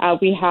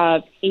 We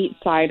have 8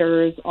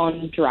 ciders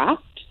on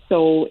draft.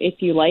 So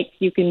if you like,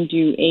 you can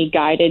do a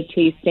guided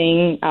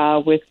tasting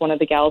with one of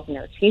the gals in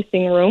our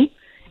tasting room,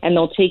 and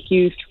they'll take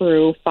you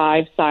through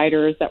 5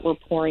 ciders that we're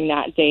pouring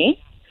that day.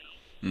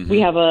 We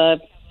have a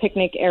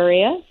picnic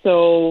area,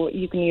 so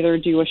you can either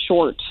do a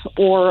short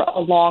or a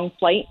long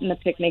flight in the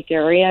picnic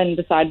area and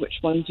decide which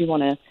ones you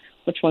want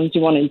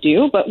to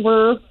do. But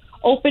we're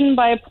open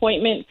by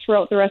appointment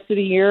throughout the rest of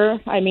the year.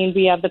 I mean,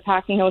 we have the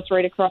packing house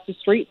right across the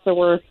street, so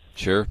we're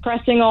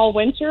pressing all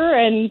winter,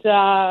 and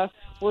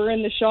we're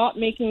in the shop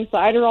making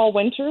cider all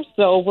winter,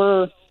 so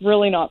we're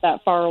really not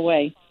that far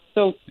away.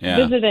 So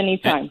visit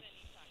anytime.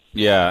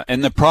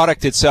 And the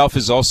product itself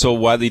is also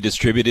widely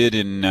distributed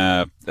in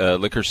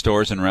liquor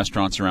stores and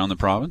restaurants around the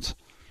province?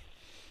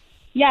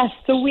 Yes,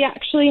 so we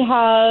actually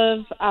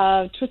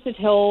have Twisted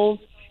Hills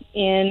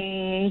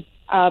in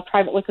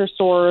private liquor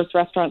stores,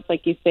 restaurants,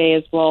 like you say,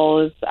 as well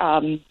as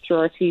through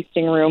our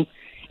tasting room.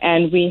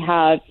 And we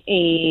have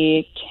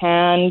a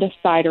canned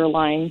cider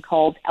line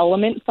called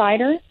Element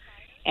Cider,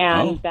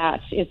 and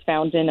that is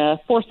found in a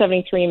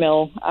 473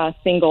 ml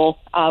single.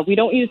 We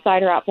don't use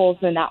cider apples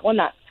in that one.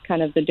 That's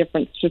kind of the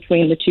difference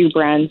between the two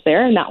brands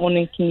there. And that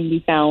one can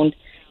be found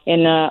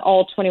in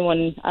all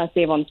 21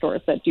 Save-On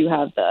stores that do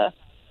have the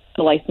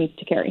license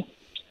to carry.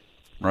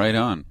 Right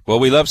on. Well,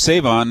 we love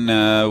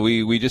Save-On.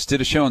 We just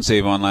did a show on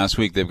Save-On last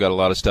week. They've got a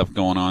lot of stuff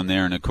going on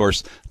there. And, of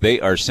course, they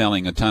are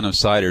selling a ton of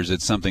ciders.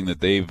 It's something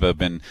that they've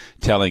been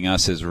telling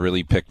us has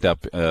really picked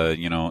up,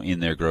 in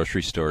their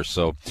grocery stores.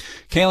 So,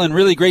 Kaylin,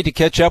 really great to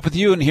catch up with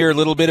you and hear a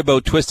little bit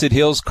about Twisted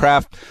Hills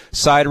Craft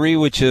Cidery,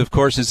 which, of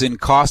course, is in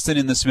Coston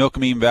in the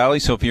Similkameen Valley.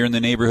 So if you're in the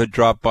neighborhood,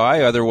 drop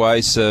by.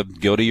 Otherwise,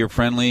 go to your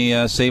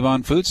friendly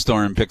Save-On food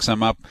store and pick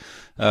some up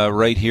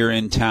right here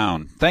in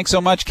town. Thanks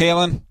so much,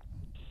 Kaylin.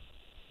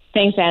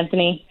 Thanks,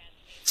 Anthony.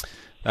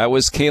 That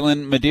was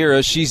Kaylin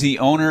Madeira. She's the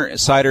owner,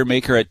 cider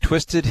maker at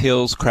Twisted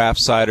Hills Craft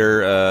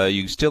Cider.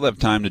 You still have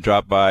time to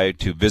drop by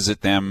to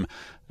visit them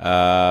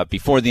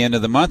before the end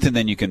of the month, and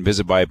then you can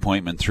visit by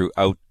appointment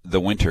throughout the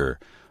winter.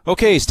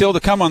 Okay, still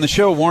to come on the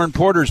show, Warren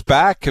Porter's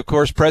back, of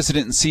course,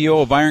 president and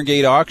CEO of Iron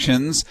Gate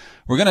Auctions.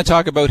 We're going to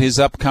talk about his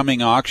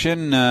upcoming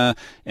auction, and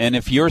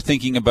if you're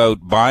thinking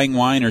about buying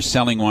wine or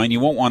selling wine,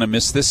 you won't want to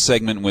miss this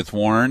segment with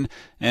Warren.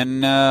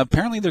 And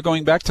apparently they're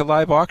going back to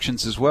live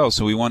auctions as well,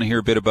 so we want to hear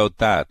a bit about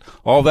that.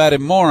 All that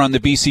and more on the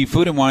BC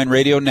Food and Wine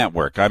Radio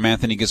Network. I'm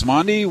Anthony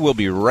Gismondi. We'll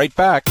be right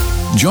back.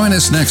 Join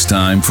us next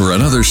time for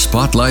another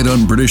Spotlight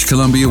on British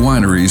Columbia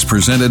Wineries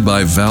presented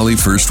by Valley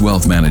First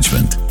Wealth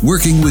Management,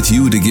 working with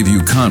you to give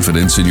you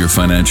confidence in your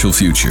financial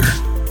future.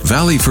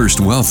 Valley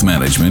First Wealth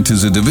Management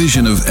is a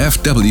division of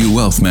FW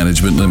Wealth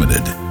Management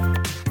Limited.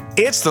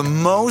 It's the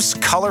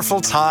most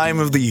colorful time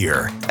of the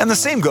year, and the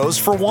same goes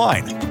for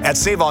wine. At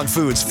Save-On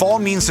Foods, fall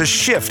means a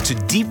shift to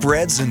deep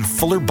reds and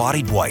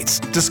fuller-bodied whites.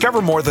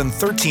 Discover more than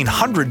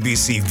 1,300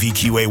 BC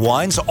VQA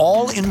wines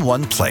all in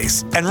one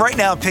place. And right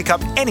now, pick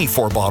up any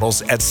 4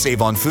 bottles at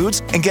Save-On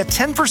Foods and get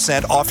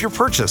 10% off your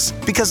purchase,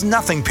 because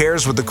nothing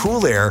pairs with the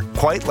cool air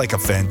quite like a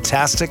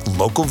fantastic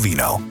local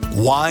vino.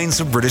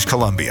 Wines of British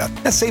Columbia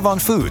at Save-On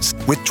Foods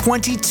with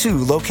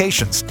 22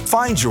 locations.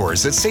 Find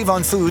yours at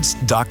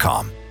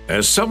saveonfoods.com.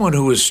 As someone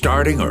who is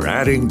starting or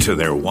adding to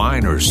their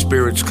wine or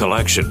spirits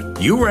collection,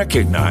 you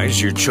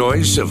recognize your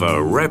choice of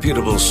a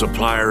reputable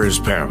supplier is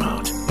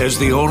paramount. As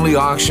the only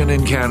auction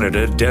in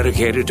Canada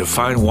dedicated to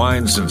fine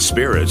wines and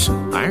spirits,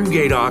 Iron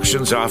Gate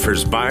Auctions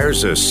offers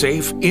buyers a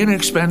safe,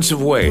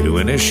 inexpensive way to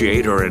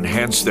initiate or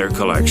enhance their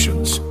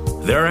collections.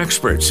 They're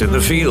experts in the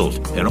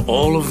field, and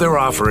all of their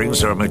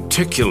offerings are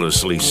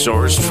meticulously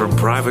sourced from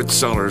private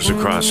sellers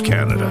across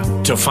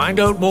Canada. To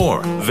find out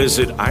more,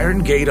 visit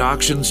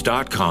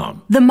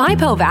IronGateAuctions.com. The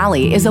Maipo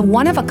Valley is a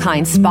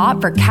one-of-a-kind spot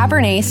for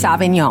Cabernet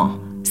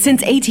Sauvignon.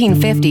 Since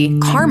 1850,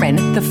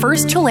 Carmen, the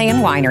first Chilean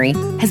winery,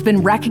 has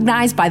been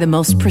recognized by the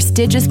most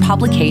prestigious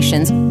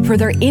publications for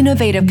their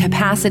innovative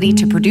capacity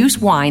to produce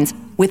wines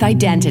with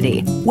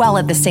identity, while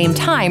at the same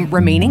time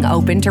remaining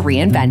open to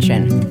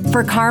reinvention.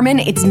 For Carmen,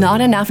 it's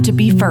not enough to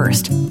be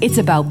first. It's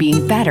about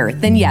being better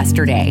than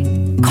yesterday.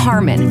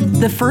 Carmen,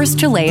 the first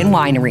Chilean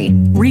winery,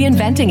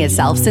 reinventing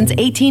itself since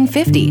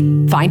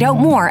 1850. Find out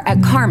more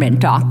at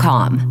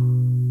carmen.com.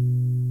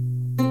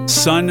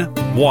 Sun,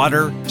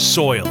 water,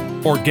 soil.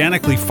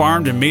 Organically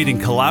farmed and made in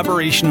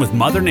collaboration with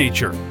Mother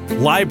Nature.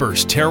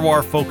 Liber's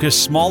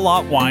terroir-focused small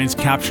lot wines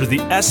capture the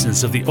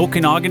essence of the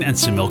Okanagan and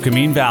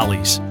Similkameen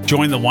Valleys.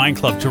 Join the wine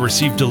club to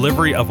receive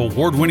delivery of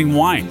award-winning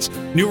wines,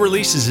 new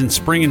releases in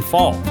spring and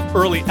fall,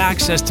 early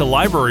access to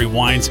library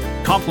wines,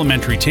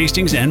 complimentary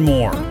tastings, and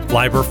more.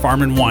 Liber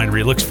Farm and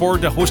Winery looks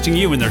forward to hosting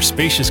you in their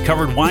spacious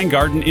covered wine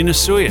garden in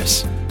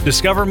Osoyoos.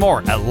 Discover more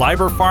at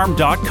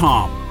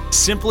liberfarm.com.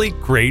 Simply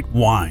great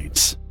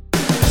wines.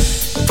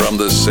 From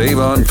the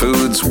Save-On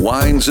Foods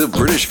Wines of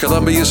British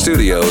Columbia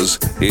studios,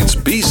 it's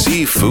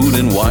BC Food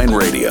and Wine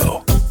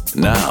Radio.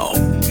 Now,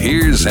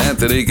 here's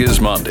Anthony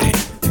Gismondi.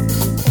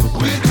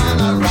 We're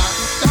gonna rock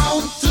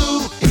down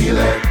to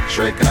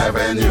Electric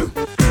Avenue,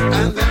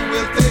 and then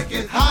we'll take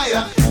it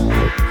higher.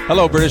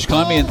 Hello, British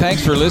Columbia, and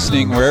thanks for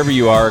listening wherever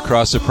you are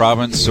across the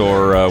province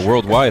or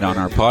worldwide on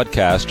our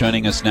podcast.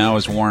 Joining us now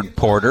is Warren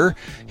Porter.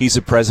 He's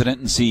the president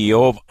and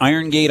CEO of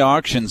Iron Gate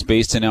Auctions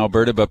based in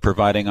Alberta, but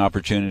providing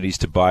opportunities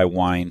to buy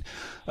wine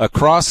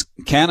across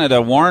Canada.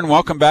 Warren,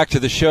 welcome back to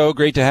the show.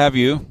 Great to have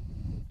you.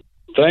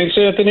 Thanks,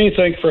 Anthony.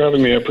 Thanks for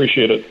having me. I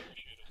appreciate it.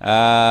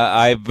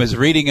 I was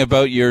reading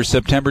about your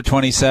September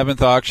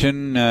 27th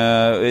auction.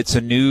 It's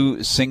a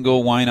new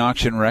single wine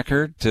auction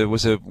record.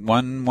 Was it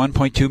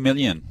 1.2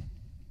 million?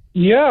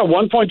 Yeah,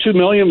 1.2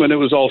 million when it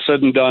was all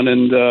said and done,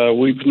 and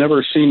we've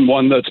never seen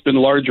one that's been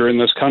larger in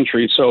this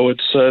country. So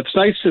it's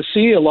nice to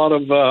see a lot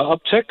of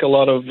uptick, a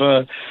lot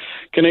of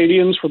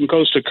Canadians from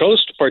coast to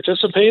coast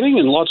participating,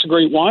 and lots of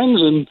great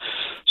wines. And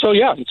so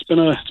yeah, it's been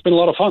a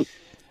lot of fun.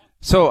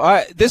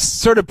 So this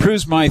sort of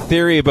proves my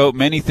theory about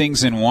many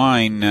things in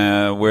wine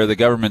where the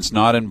government's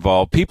not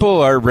involved.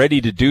 People are ready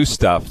to do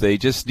stuff. They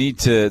just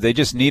need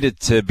it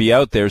to be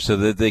out there so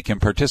that they can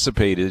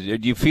participate.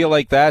 Do you feel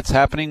like that's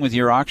happening with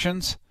your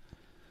auctions?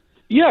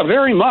 Yeah,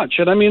 very much.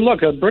 And I mean,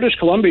 look, British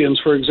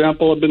Columbians, for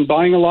example, have been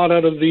buying a lot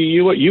out of the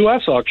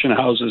U.S. auction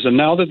houses. And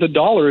now that the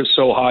dollar is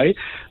so high,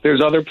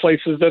 there's other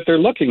places that they're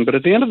looking. But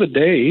at the end of the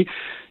day,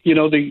 you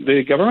know,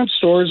 the government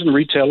stores and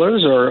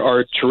retailers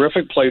are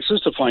terrific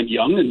places to find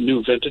young and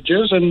new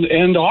vintages.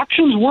 And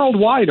auctions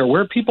worldwide are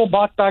where people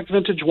bought back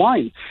vintage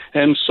wine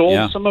and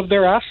sold some of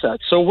their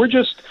assets. So we're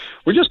just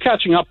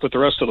catching up with the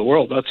rest of the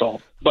world. That's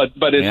all. But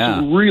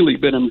it's really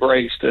been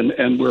embraced,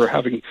 and we're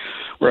having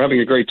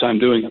a great time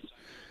doing it.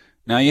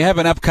 Now, you have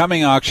an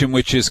upcoming auction,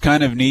 which is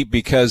kind of neat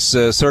because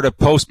sort of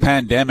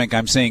post-pandemic,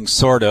 I'm saying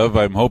sort of,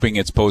 I'm hoping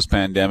it's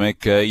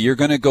post-pandemic, you're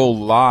going to go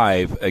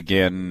live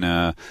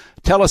again.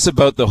 Tell us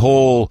about the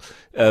whole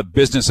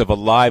business of a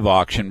live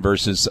auction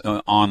versus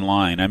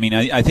online. I mean,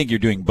 I think you're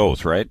doing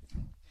both, right?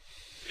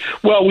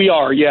 Well, we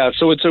are, yeah.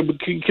 So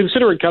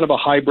consider it kind of a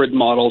hybrid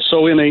model.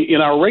 So in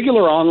our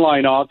regular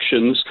online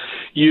auctions,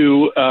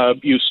 you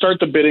start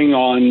the bidding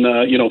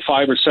on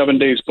 5 or 7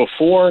 days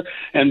before,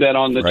 and then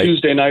on the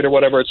Tuesday night or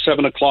whatever at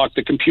 7:00,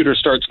 the computer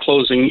starts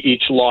closing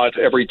each lot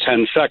every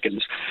 10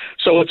 seconds.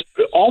 So it's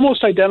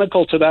almost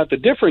identical to that. The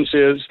difference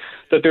is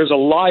that there's a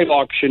live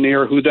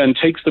auctioneer who then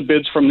takes the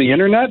bids from the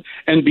internet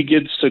and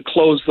begins to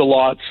close the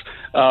lots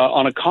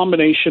on a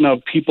combination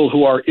of people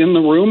who are in the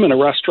room in a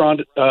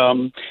restaurant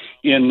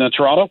in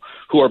Toronto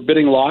who are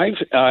bidding live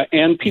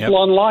and people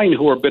online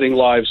who are bidding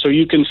live. So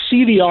you can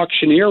see the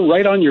auctioneer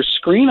right on your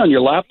screen, on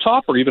your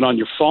laptop, or even on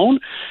your phone,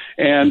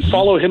 and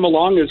follow him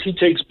along as he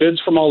takes bids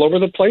from all over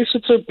the place.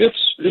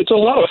 It's a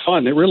lot of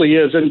fun. It really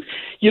is. And,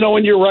 you know,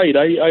 and you're right.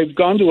 I've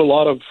gone to a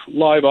lot of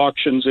live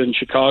auctions in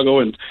Chicago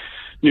and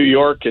New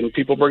York, and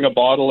people bring a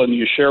bottle and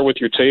you share with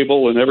your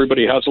table, and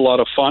everybody has a lot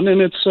of fun,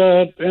 and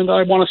and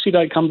I want to see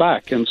that come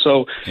back. And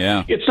so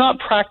it's not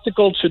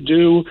practical to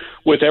do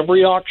with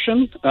every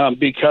auction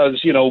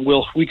because, you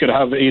know, we could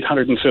have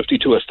 850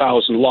 to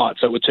 1,000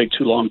 lots. That would take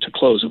too long to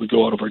close. It would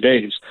go out over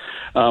days.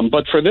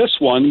 But for this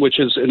one, which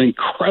is an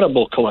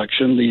incredible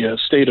collection, the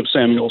Estate of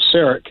Samuel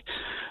Sarek,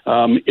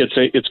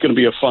 it's going to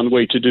be a fun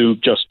way to do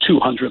just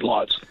 200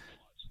 lots.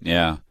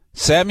 Yeah.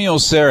 Samuel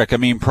Sarek, I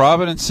mean,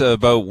 Providence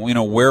about, you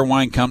know, where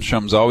wine comes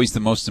from is always the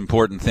most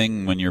important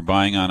thing when you're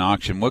buying on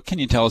auction. What can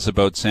you tell us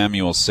about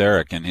Samuel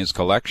Sarek and his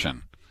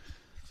collection?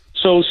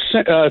 So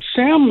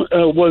Sam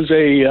was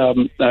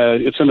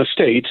it's an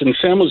estate, and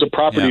Sam was a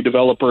property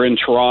developer in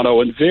Toronto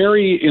and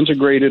very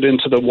integrated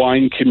into the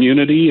wine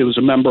community. He was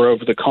a member of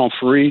the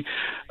Conferee.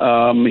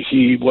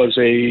 He was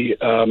he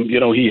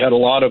had a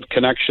lot of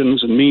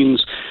connections and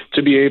means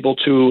to be able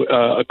to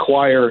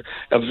acquire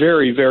a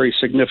very, very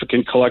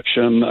significant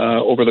collection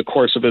over the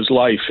course of his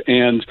life,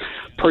 and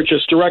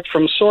purchased direct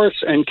from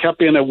source and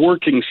kept in a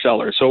working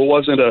cellar. So it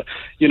wasn't a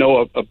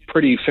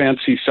pretty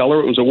fancy cellar.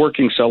 It was a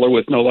working cellar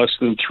with no less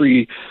than 3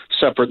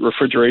 separate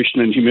refrigeration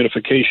and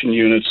humidification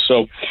units.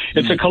 So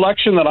it's a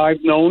collection that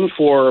I've known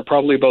for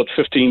probably about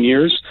 15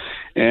 years.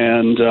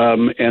 And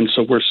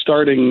so we're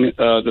starting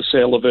the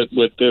sale of it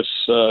with this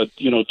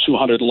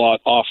 200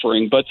 lot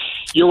offering. But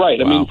you're right.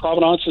 I mean,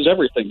 provenance is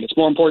everything. It's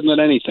more important than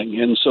anything.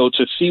 And so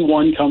to see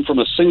one come from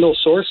a single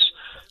source,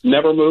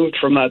 never moved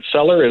from that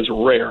cellar, is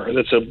rare.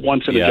 That's a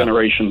once in a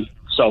generation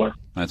cellar.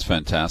 That's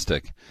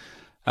fantastic.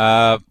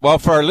 Well,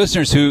 for our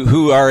listeners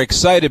who are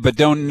excited but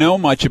don't know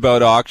much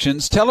about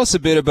auctions, tell us a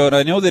bit about,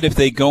 I know that if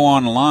they go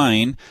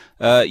online,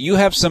 you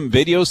have some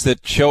videos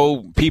that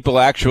show people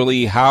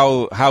actually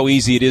how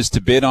easy it is to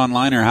bid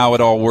online or how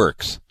it all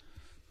works.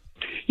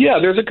 Yeah,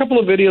 there's a couple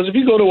of videos. If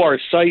you go to our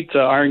site,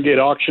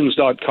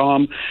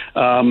 irongateauctions.com,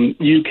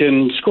 you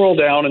can scroll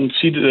down and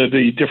see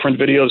the different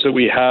videos that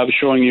we have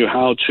showing you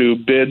how to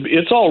bid.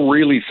 It's all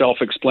really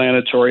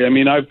self-explanatory. I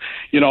mean, I've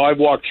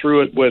walked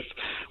through it with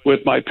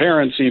my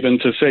parents even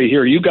to say,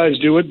 here, you guys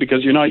do it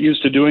because you're not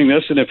used to doing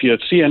this. And if you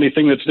see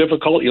anything that's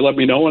difficult, you let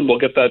me know and we'll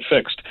get that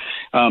fixed.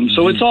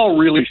 So it's all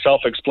really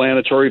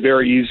self-explanatory,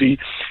 very easy.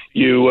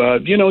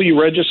 You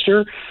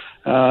register.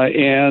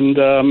 And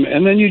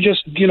then you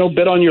just,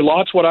 bid on your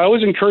lots. What I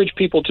always encourage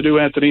people to do,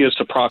 Anthony, is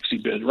to proxy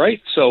bid,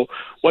 right? So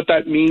what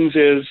that means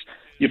is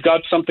you've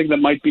got something that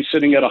might be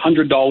sitting at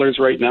 $100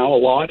 right now, a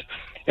lot,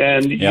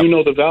 and you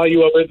know the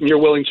value of it, and you're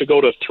willing to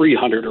go to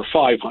 $300 or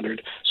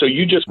 $500. So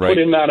you just put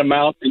in that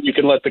amount, and you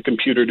can let the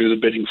computer do the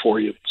bidding for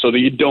you so that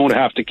you don't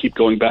have to keep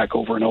going back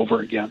over and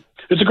over again.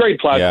 It's a great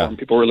platform.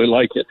 People really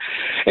like it.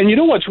 And you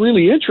know what's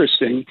really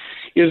interesting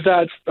is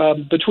that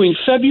between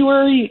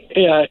February,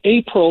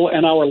 April,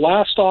 and our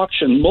last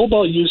auction,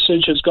 mobile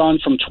usage has gone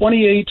from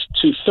 28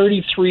 to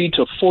 33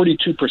 to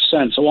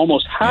 42%. So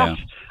almost half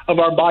of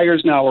our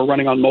buyers now are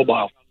running on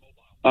mobile.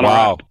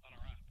 Wow,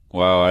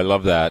 I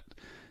love that.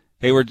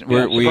 Hey,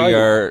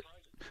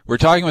 we're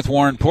talking with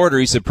Warren Porter.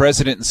 He's the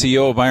president and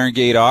CEO of Iron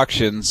Gate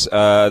Auctions.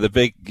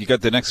 You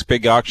got the next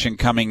big auction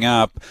coming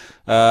up.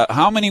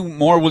 How many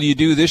more will you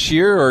do this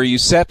year, or are you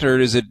set, or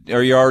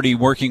are you already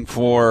working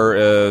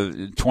for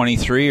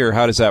 23, or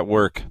how does that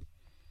work?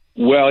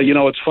 Well,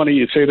 it's funny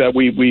you say that.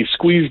 We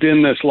squeezed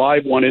in this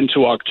live one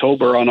into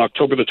October, on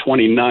October the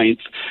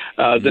 29th.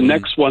 The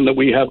next one that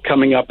we have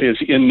coming up is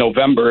in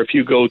November. If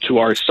you go to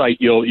our site,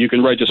 you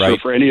can register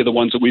for any of the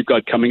ones that we've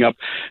got coming up.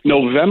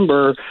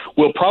 November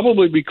will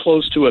probably be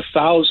close to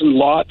 1,000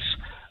 lots.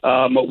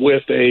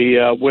 With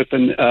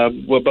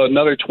about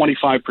another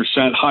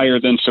 25% higher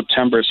than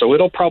September, so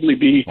it'll probably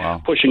be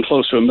pushing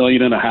close to 1.5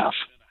 million.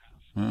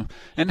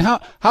 And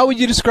how would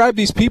you describe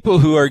these people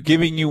who are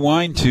giving you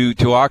wine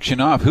to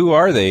auction off? Who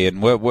are they,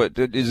 and what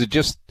is it?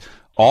 Just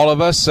all of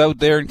us out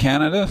there in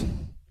Canada?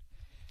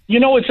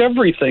 It's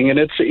everything, and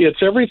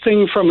it's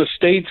everything from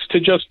estates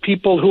to just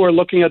people who are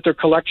looking at their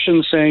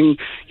collection saying,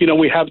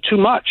 we have too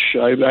much.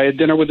 I had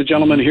dinner with a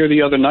gentleman here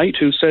the other night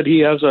who said he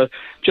has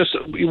just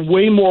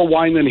way more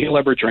wine than he'll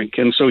ever drink,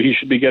 and so he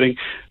should be getting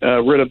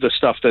rid of the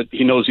stuff that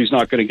he knows he's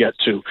not going to get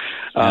to.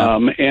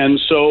 And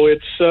so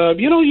it's,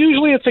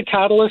 usually it's a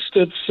catalyst.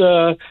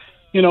 It's,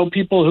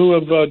 people who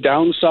have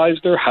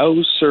downsized their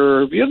house,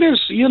 or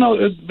there's,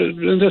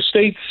 the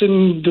estates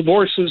and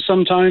divorces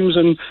sometimes,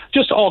 and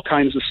just all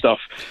kinds of stuff.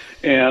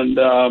 And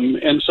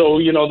so,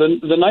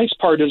 the nice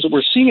part is that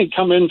we're seeing it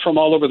come in from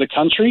all over the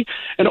country,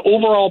 and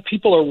overall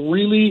people are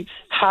really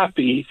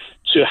happy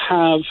to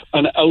have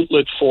an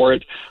outlet for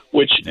it,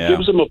 which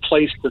gives them a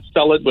place to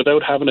sell it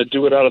without having to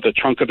do it out of the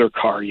trunk of their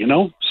car,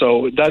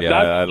 So that's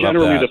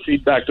generally the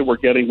feedback that we're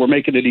getting. We're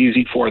making it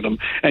easy for them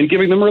and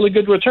giving them really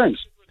good returns.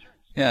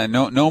 Yeah,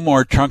 no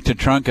more trunk to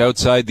trunk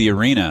outside the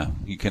arena.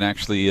 You can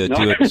actually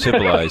do it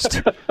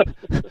civilized.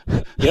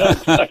 Yeah,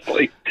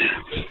 exactly.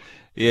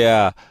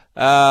 Yeah.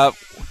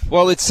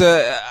 Well, it's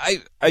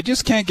I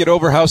just can't get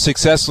over how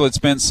successful it's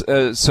been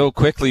so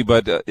quickly,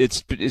 but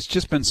it's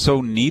just been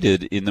so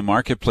needed in the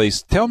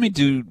marketplace. Tell me,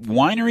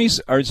 is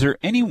there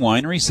any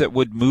wineries that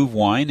would move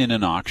wine in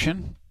an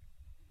auction?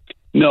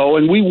 No,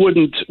 and we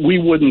wouldn't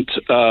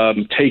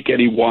take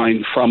any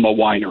wine from a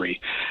winery.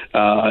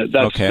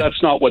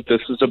 That's not what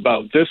this is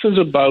about. This is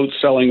about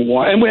selling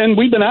wine, and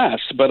we've been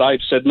asked, but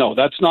I've said no.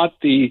 That's not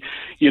the,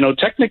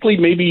 technically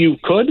maybe you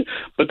could,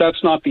 but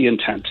that's not the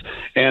intent,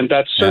 and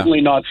that's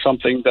certainly not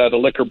something that a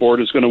liquor board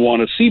is going to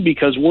want to see,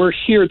 because we're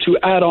here to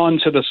add on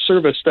to the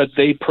service that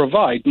they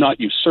provide,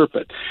 not usurp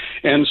it.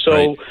 And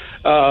so,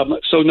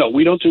 so no,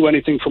 we don't do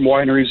anything from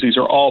wineries. These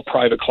are all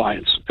private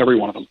clients, every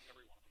one of them.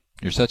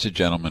 You're such a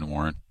gentleman,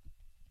 Warren.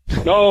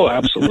 No,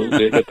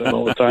 absolutely. I get that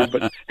all the time.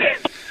 But what?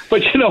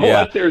 It's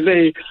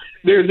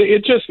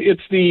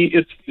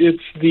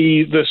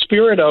the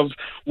spirit of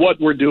what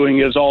we're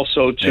doing is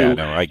also to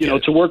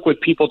to work with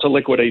people to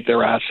liquidate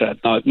their asset,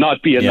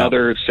 not be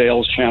another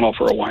sales channel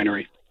for a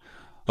winery.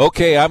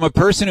 Okay, I'm a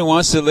person who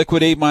wants to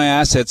liquidate my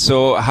assets.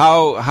 So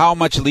how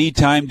much lead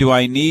time do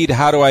I need?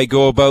 How do I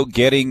go about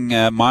getting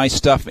my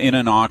stuff in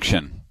an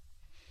auction?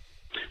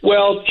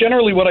 Well,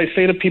 generally what I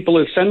say to people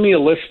is send me a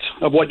list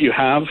of what you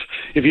have.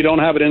 If you don't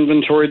have it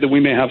inventoried, then we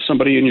may have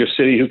somebody in your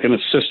city who can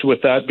assist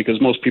with that, because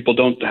most people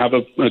don't have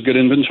a good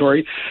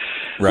inventory.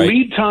 Right.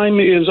 Lead time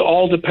is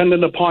all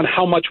dependent upon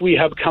how much we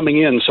have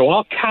coming in. So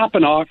I'll cap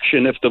an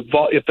auction if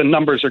the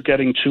numbers are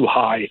getting too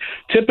high.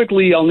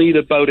 Typically, I'll need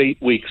about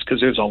 8 weeks, because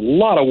there's a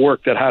lot of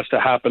work that has to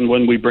happen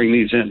when we bring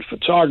these in,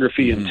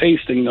 photography and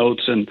tasting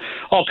notes and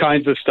all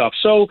kinds of stuff.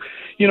 So,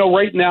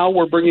 right now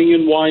we're bringing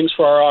in wines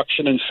for our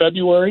auction in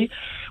February,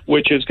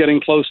 which is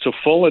getting close to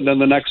full, and then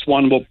the next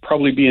one will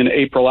probably be in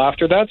April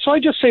after that. So I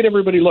just say to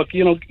everybody, look,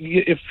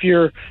 if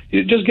you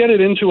just get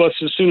it into us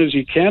as soon as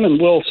you can, and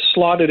we'll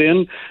slot it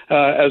in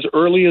as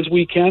early as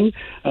we can,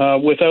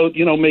 without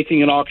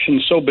making an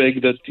auction so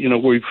big that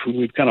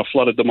we've kind of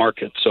flooded the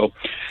market. So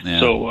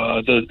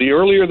the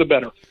earlier the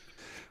better.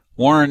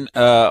 Warren,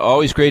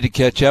 always great to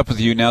catch up with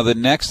you. Now, the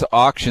next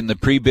auction, the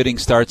pre-bidding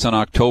starts on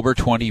October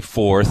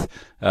 24th.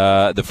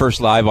 The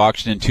first live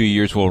auction in 2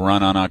 years will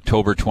run on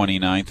October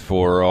 29th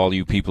for all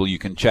you people. You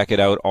can check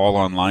it out all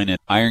online at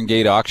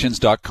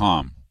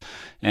irongateauctions.com.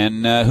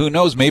 And who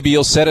knows, maybe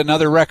you'll set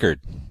another record.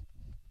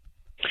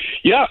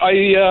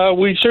 Yeah,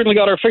 we certainly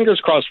got our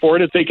fingers crossed for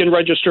it. If they can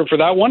register for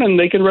that one, and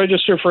they can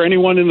register for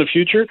anyone in the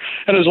future.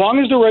 And as long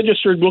as they're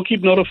registered, we'll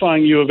keep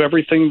notifying you of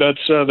everything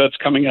that's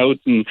coming out,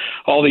 and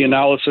all the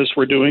analysis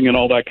we're doing and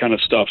all that kind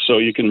of stuff. So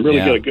you can really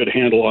get a good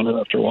handle on it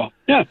after a while.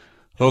 Yeah.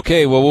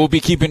 Okay, well, we'll be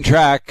keeping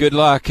track. Good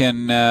luck,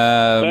 and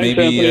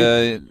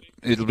maybe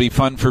it'll be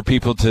fun for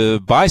people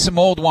to buy some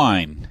old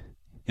wine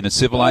in a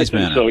civilized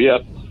manner. So, yeah.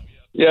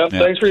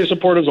 Thanks for your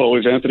support as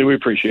always, Anthony. We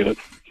appreciate it.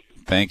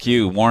 Thank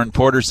you. Warren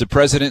Porter's the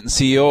president and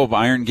CEO of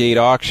Iron Gate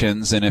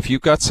Auctions, and if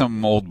you've got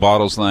some old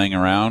bottles laying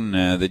around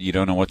that you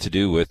don't know what to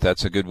do with,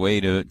 that's a good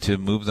way to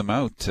move them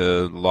out.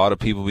 A lot of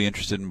people will be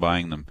interested in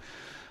buying them.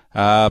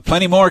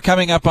 Plenty more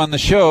coming up on the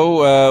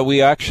show.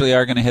 We actually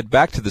are going to head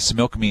back to the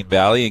Similkameen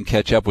Valley and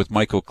catch up with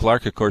Michael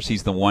Clark. Of course,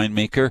 he's the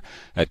winemaker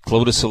at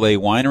Clos de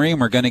Soleil Winery, and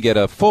we're going to get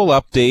a full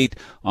update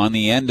on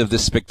the end of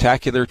this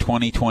spectacular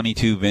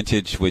 2022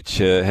 vintage, which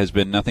has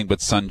been nothing but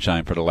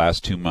sunshine for the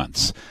last 2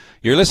 months.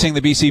 You're listening to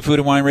the BC Food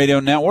and Wine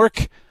Radio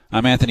Network.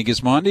 I'm Anthony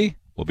Gismondi.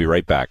 We'll be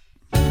right back.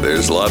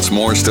 There's lots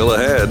more still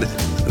ahead.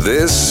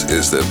 This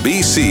is the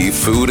BC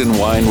Food and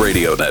Wine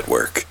Radio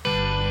Network.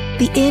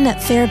 The Inn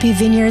at Therapy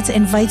Vineyards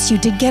invites you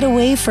to get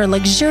away for a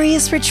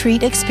luxurious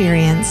retreat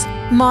experience.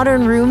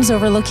 Modern rooms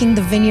overlooking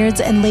the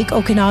vineyards and Lake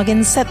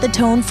Okanagan set the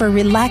tone for a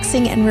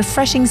relaxing and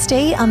refreshing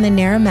stay on the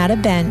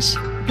Naramata Bench.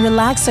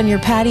 Relax on your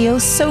patio,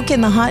 soak in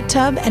the hot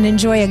tub, and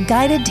enjoy a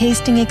guided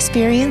tasting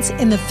experience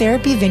in the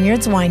Therapy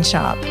Vineyards wine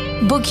shop.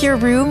 Book your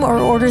room or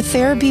order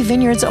Therapy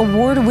Vineyards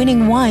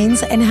award-winning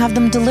wines and have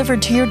them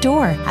delivered to your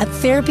door at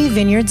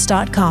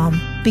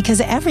therapyvineyards.com,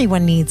 because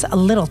everyone needs a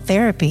little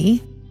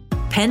therapy.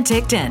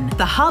 Penticton,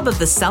 the hub of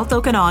the South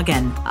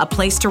Okanagan. A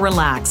place to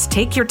relax,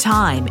 take your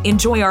time,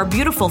 enjoy our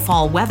beautiful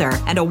fall weather,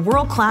 and a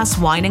world-class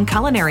wine and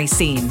culinary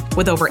scene.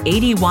 With over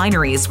 80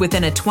 wineries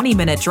within a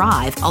 20-minute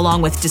drive,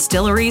 along with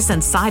distilleries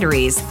and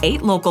cideries,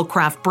 8 local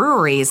craft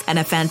breweries, and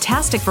a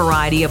fantastic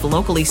variety of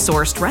locally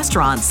sourced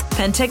restaurants,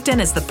 Penticton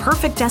is the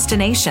perfect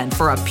destination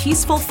for a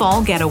peaceful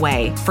fall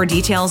getaway. For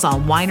details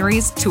on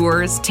wineries,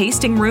 tours,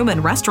 tasting room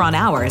and restaurant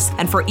hours,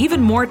 and for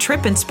even more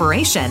trip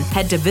inspiration,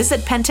 head to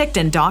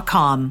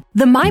visitpenticton.com.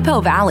 The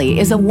Maipo Valley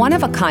is a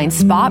one-of-a-kind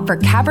spot for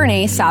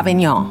Cabernet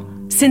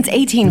Sauvignon. Since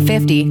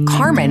 1850,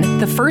 Carmen,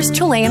 the first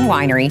Chilean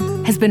winery,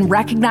 has been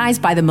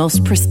recognized by the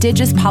most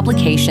prestigious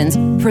publications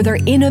for their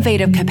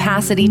innovative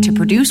capacity to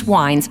produce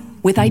wines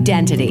with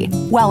identity,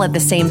 while at the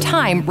same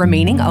time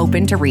remaining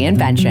open to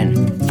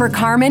reinvention. For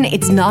Carmen,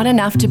 it's not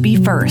enough to be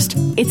first.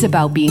 It's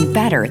about being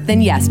better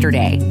than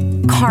yesterday.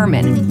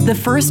 Carmen, the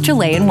first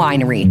Chilean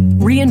winery,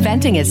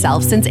 reinventing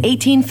itself since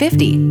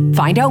 1850.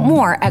 Find out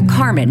more at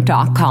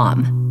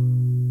carmen.com.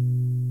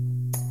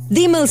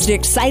 The most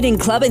exciting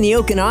club in the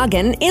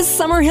Okanagan is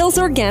Summerhills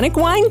Organic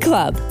Wine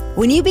Club.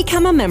 When you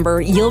become a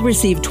member, you'll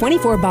receive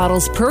 24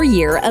 bottles per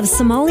year of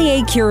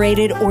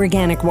sommelier-curated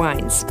organic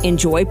wines.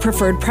 Enjoy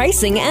preferred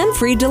pricing and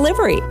free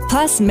delivery.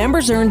 Plus,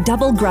 members earn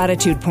double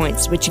gratitude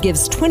points, which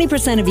gives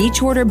 20% of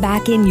each order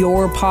back in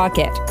your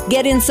pocket.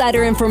 Get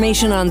insider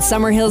information on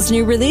Summerhill's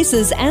new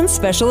releases and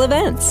special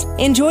events.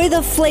 Enjoy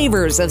the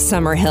flavors of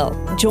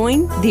Summerhill.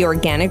 Join the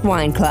Organic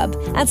Wine Club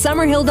at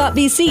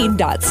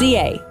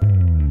summerhill.bc.ca.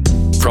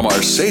 From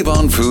our Save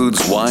On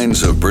Foods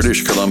Wines of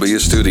British Columbia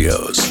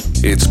studios,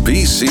 it's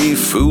BC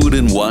Food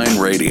and Wine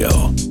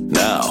Radio.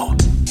 Now,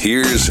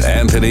 here's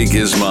Anthony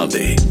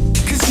Gismondi.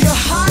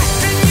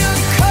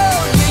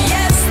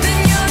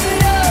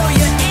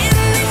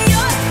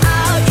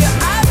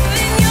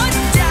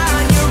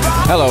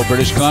 Hello,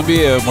 British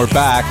Columbia. We're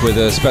back with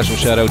a special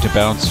shout out to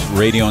Bounce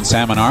Radio and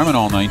Salmon Arm and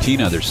all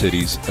 19 other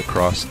cities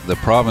across the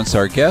province.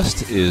 Our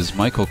guest is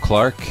Michael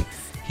Clark.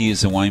 He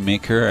is a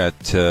winemaker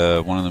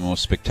at one of the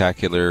most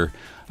spectacular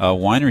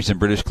wineries in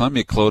British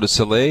Columbia, Clos du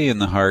Soleil, in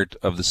the heart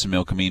of the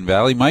Similkameen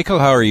Valley. Michael,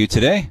 how are you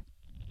today?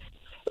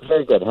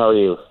 Very good. How are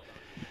you?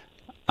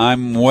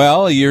 I'm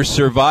well. You're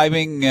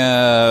surviving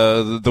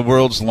the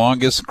world's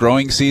longest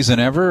growing season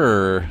ever,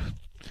 or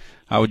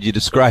how would you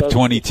describe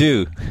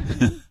 22?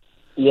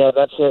 Yeah,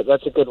 that's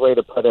a good way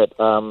to put it.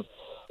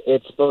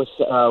 It's both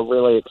a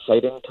really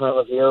exciting time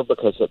of year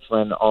because it's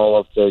when all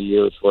of the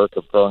year's work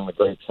of growing the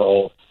grapes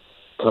all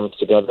comes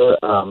together,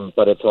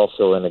 but it's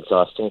also an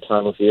exhausting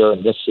time of year,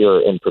 and this year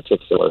in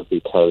particular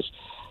because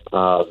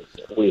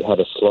we had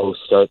a slow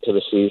start to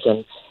the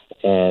season,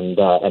 and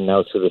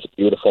now through this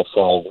beautiful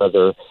fall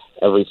weather,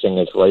 everything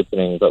is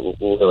ripening, but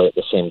really at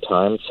the same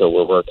time, so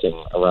we're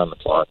working around the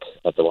clock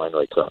at the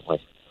winery currently.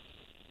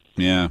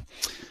 Yeah.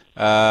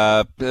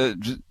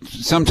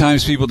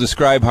 Sometimes people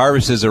describe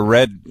harvest as a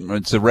red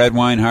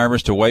wine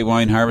harvest, a white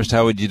wine harvest.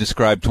 How would you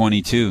describe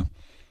 22?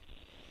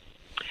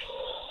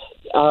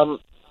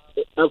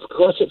 Of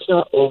course, it's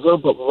not over,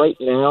 but right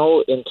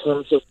now, in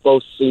terms of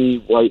both the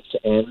whites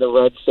and the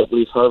reds that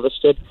we've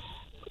harvested,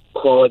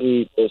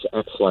 quality is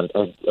excellent.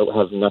 I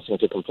have nothing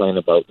to complain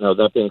about. Now,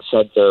 that being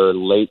said, there are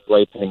late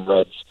ripening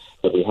reds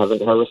that we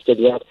haven't harvested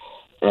yet,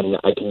 and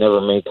I can never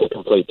make a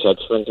complete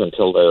judgment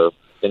until they're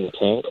in the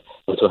tank,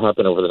 which will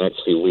happen over the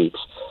next few weeks.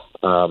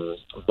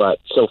 But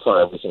so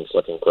far, everything's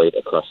looking great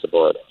across the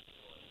board.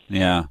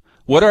 Yeah.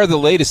 What are the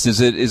latest?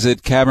 Is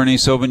it Cabernet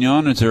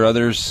Sauvignon? Is there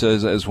others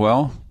as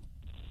well?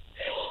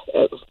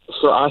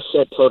 For us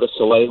at Clos du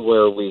Soleil,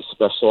 where we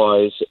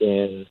specialize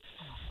in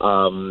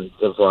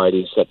the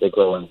varieties that they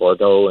grow in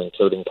Bordeaux,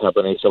 including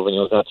Cabernet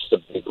Sauvignon, that's the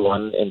big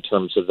one in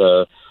terms of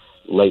the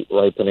late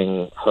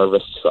ripening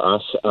harvests for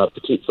us.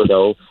 Petit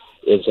Verdot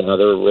is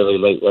another really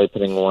late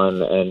ripening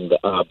one, and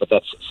but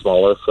that's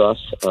smaller for us.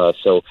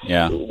 So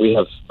we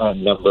have a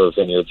number of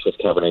vineyards with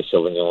Cabernet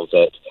Sauvignon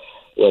that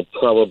will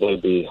probably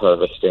be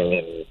harvesting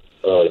in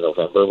early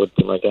November, would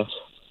be my guess.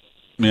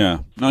 Yeah.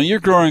 Now, you're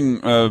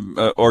growing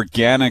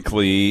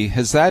organically.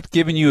 Has that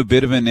given you a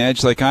bit of an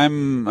edge? Like,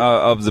 I'm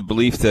of the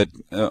belief that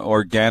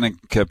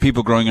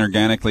people growing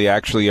organically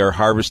actually are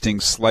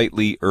harvesting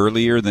slightly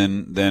earlier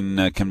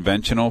than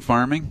conventional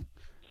farming.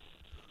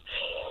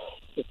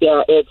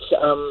 Yeah, it's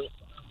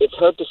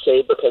hard to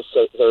say because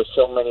there are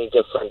so many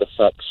different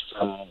effects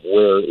from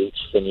where each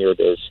vineyard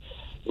is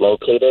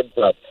located.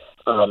 But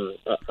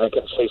I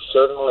can say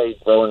certainly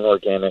growing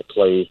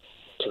organically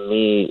to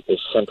me, is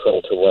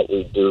central to what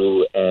we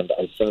do, and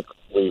I think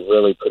we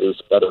really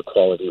produce better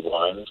quality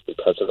wines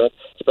because of it.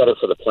 It's better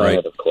for the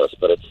planet, of course,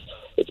 but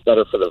it's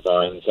better for the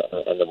vines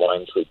and the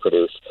wines we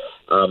produce.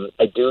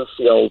 I do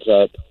feel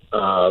that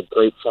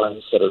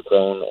grapevines that are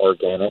grown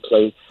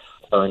organically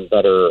are in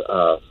better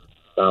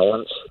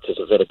balance, which is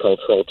a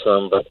viticultural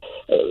term, but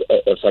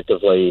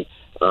effectively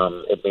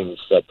it means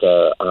that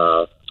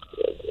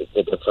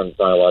the different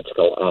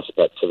biological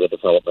aspects of the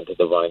development of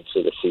the vine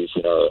through the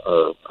season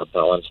are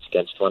balanced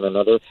against one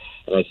another.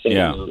 And I think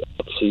you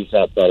achieve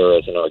that better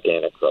as an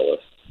organic grower.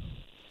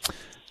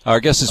 Our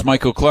guest is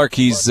Michael Clark.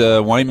 He's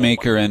a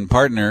winemaker and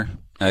partner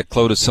at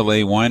Clos du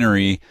Soleil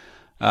Winery.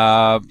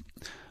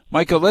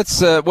 Michael,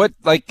 let's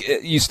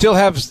you still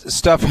have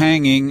stuff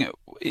hanging.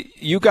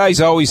 You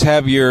guys always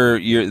have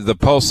the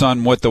pulse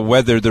on what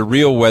the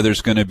real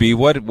weather's going to be.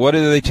 What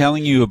are they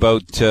telling you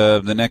about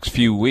the next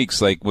few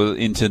weeks, like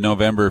into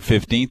November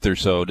 15th or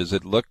so? Does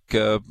it look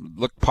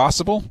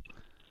possible?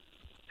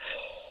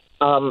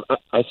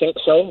 I think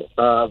so.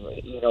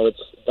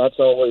 That's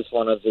always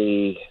one of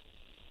the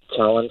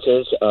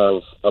challenges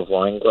of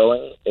wine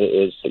growing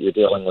is that you're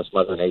dealing with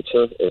Mother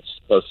Nature. It's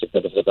both the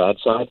good and the bad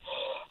side.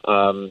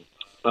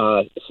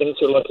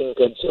 Things are looking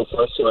good so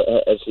far. So,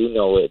 as you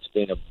know, it's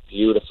been a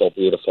beautiful,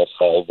 beautiful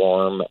fall,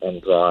 warm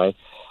and dry.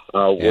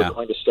 We're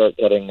going to start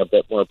getting a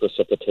bit more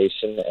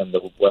precipitation, and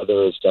the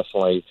weather is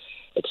definitely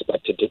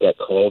expected to get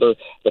colder.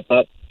 But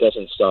that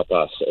doesn't stop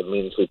us. It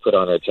means we put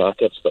on our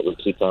jackets, but we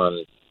keep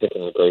on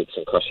picking the grapes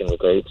and crushing the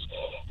grapes.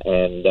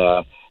 And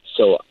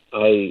so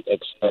I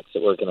expect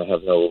that we're going to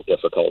have no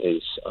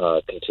difficulties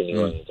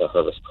continuing the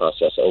harvest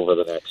process over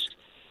the next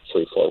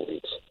 3-4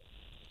 weeks.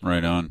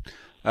 Right on.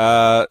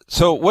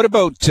 So what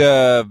about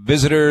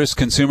visitors,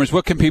 consumers?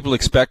 What can people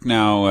expect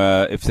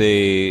now if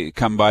they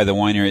come by the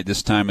winery at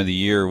this time of the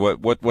year?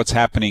 What's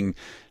happening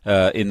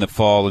in the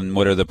fall, and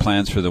what are the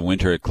plans for the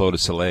winter at Clos du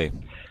Soleil?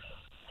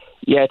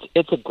 Yeah,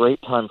 it's a great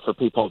time for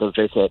people to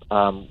visit.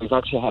 We've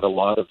actually had a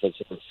lot of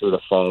visitors through the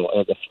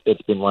fall.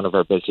 It's been one of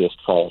our busiest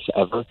falls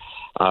ever.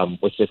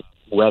 With this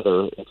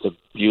weather, it's a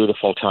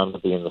beautiful time to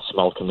be in the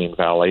Smilkameen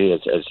Valley.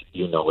 As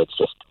you know, it's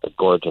just a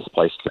gorgeous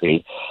place to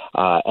be.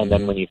 And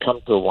then when you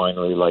come to a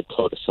winery like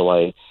Clos du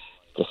Soleil,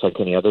 just like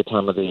any other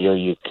time of the year,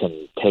 you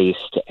can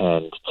taste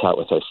and chat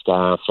with our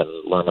staff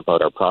and learn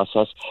about our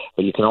process.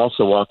 But you can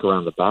also walk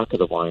around the back of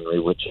the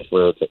winery, which is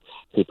where the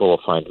people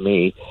will find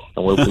me,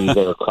 and we'll be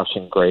there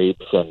crushing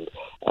grapes and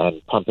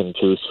pumping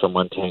juice from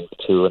one tank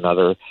to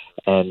another.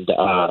 And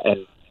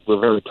we're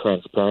very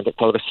transparent at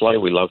Clos du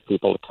Soleil. We love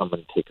people to come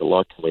and take a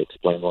look, and we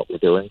explain what we're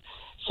doing.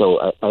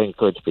 So I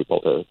encourage people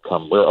to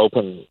come. We're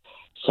open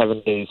 7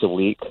 days a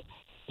week,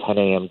 10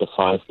 a.m. to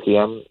 5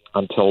 p.m.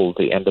 until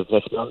the end of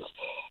this month.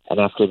 And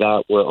after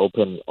that, we're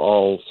open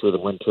all through the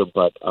winter,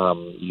 but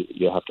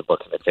you have to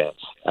book in advance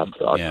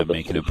after October. Yeah,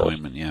 make an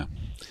appointment, yeah.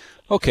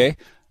 Okay.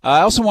 I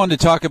also wanted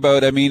to talk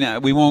about,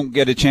 we won't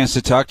get a chance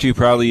to talk to you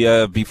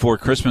probably before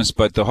Christmas,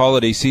 but the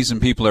holiday season,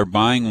 people are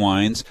buying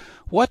wines.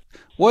 What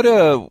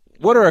are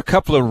a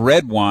couple of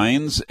red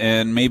wines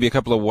and maybe a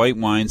couple of white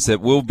wines that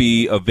will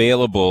be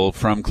available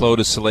from Clos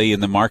du Soleil in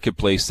the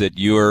marketplace that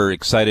you're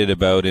excited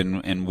about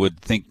and would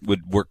think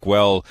would work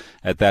well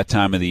at that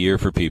time of the year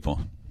for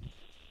people?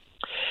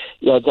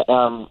 Yeah,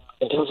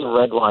 in terms of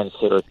red wines,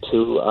 there are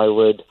two I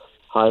would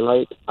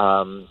highlight.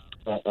 And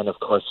of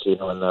course, in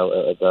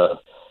the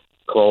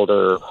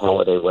colder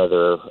holiday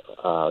weather,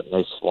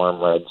 nice warm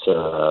reds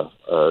cheer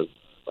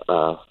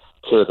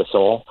the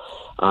soul.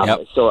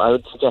 So I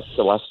would suggest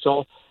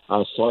Celestial.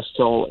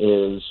 Celestial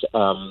is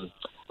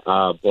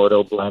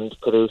Bordeaux blend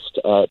produced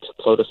at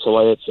Clos du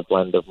Soleil. It's a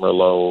blend of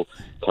Merlot,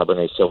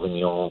 Cabernet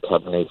Sauvignon,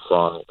 Cabernet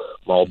Franc,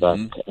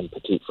 Malbec, and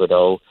Petit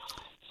Verdot,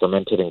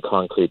 fermented in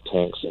concrete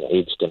tanks and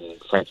aged in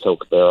French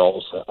oak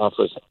barrels. It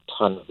offers a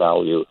ton of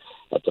value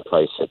at the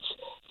price. It's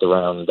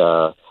around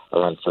 $30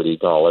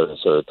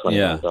 or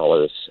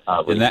 $29.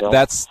 And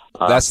that's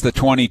the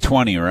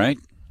 2020, right?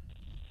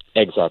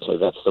 Exactly.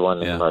 That's the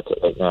one in the market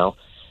right now.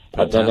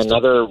 Fantastic. And then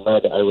another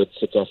red I would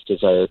suggest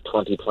is our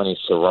 2020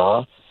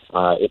 Syrah.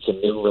 It's a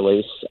new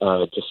release,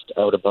 just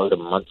out about a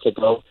month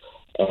ago.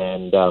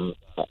 And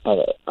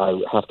I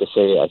have to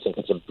say, I think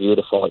it's a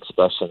beautiful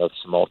expression of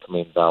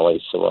Smilkameen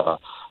Valley Syrah.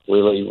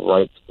 Really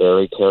ripe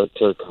berry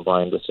character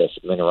combined with this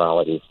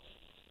minerality.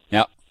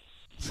 Yeah,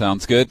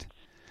 sounds good.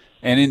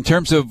 And in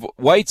terms of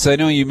whites, I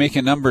know you make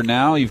a number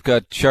now. You've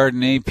got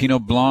Chardonnay,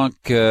 Pinot Blanc,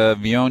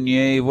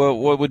 Viognier.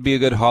 What would be a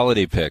good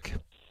holiday pick?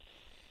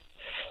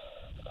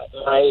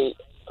 My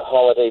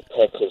holiday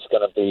pick is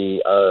going to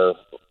be our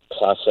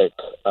classic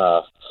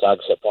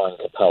flagship wine,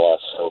 Capella.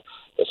 So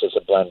this is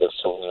a blend of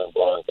Sauvignon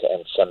Blanc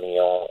and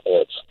Semillon.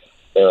 It's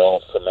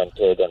barrel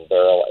fermented and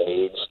barrel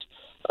aged.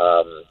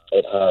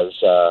 It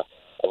has a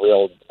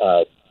real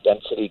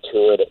density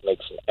to it. It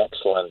makes an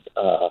excellent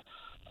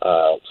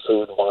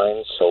food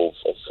wine. So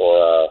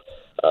for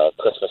a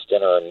Christmas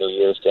dinner or New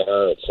Year's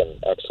dinner, it's an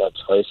excellent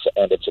choice.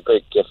 And it's a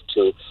great gift,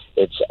 too.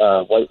 It's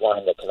a white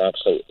wine that can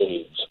actually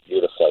age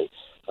beautifully.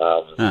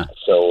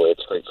 So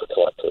it's great for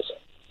collectors.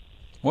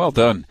 Well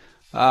done.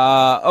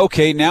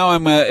 Okay, now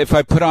if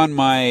I put on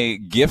my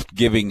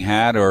gift-giving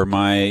hat or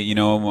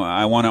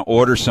I want to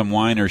order some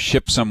wine or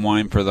ship some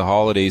wine for the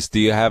holidays, do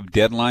you have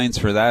deadlines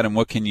for that? And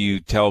what can you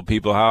tell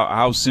people?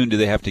 How soon do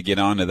they have to get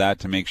onto that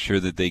to make sure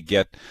that they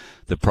get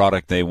the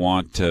product they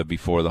want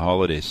before the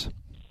holidays?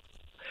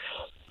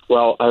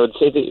 Well, I would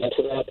say the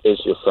internet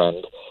is your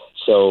friend.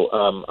 So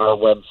our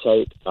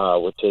website,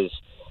 which is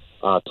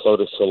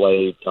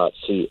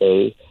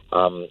clos-de-soleil.ca,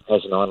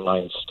 has an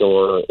online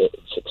store.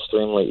 It's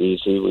extremely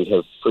easy. We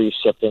have free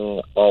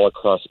shipping all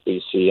across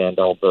BC and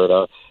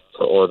Alberta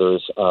for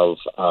orders of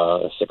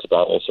 6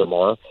 bottles or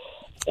more.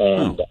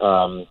 And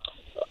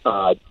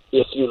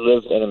if you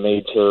live in a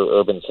major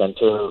urban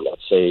center,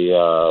 let's say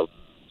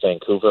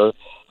Vancouver,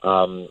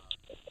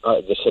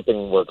 the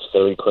shipping works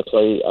very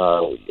quickly.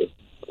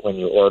 When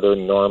you order,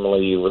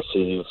 normally you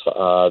receive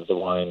the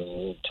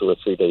wine 2 or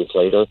 3 days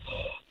later.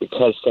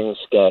 Because things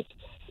get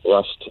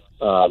rushed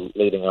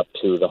leading up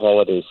to the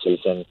holiday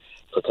season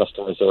for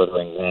customers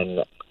ordering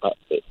then,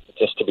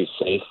 just to be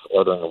safe,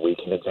 ordering a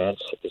week in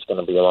advance is going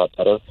to be a lot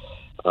better.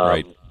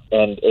 Right.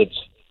 And it's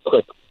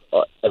quick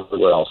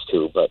everywhere else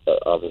too, but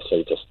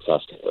obviously just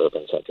fast in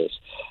urban centers.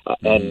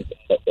 And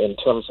in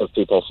terms of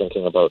people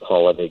thinking about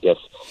holiday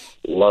gifts,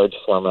 large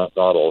format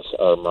bottles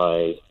are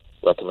my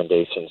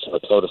recommendations.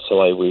 At Clos de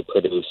Soleil, we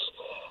produce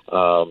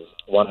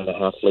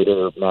 1.5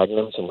 liter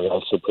magnums, and we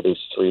also produce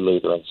 3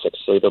 liter and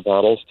 6 liter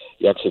bottles.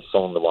 You actually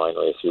phone the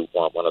winery if you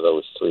want one of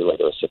those 3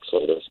 liter or 6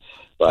 liters.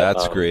 But,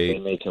 that's great. They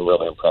make a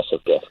really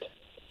impressive gift.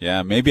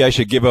 Yeah, maybe I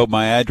should give out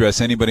my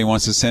address. Anybody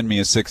wants to send me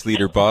a 6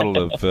 liter bottle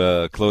of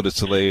Clos de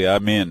Soleil,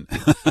 I'm in.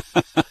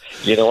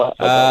 You know what?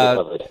 I got you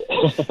covered.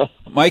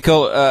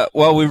 Michael,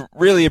 well, we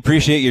really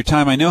appreciate your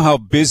time. I know how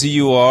busy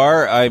you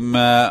are.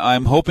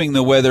 I'm hoping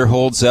the weather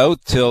holds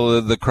out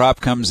till the crop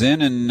comes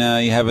in, and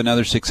you have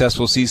another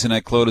successful season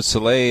at Clos de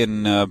Soleil,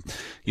 and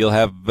you'll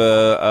have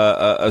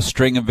a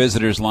string of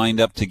visitors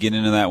lined up to get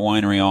into that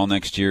winery all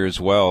next year as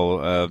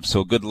well.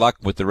 So good luck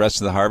with the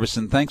rest of the harvest,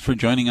 and thanks for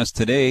joining us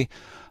today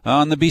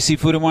on the BC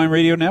Food and Wine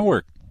Radio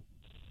Network.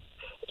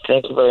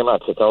 Thank you very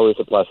much. It's always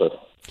a pleasure.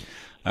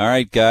 All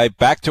right, Guy,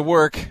 back to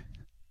work.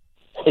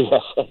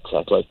 Yes,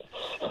 exactly.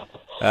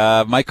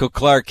 Michael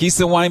Clark, he's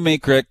the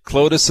winemaker at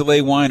Clos de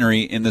Soleil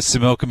Winery in the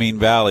Similkameen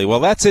Valley. Well,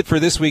 that's it for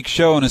this week's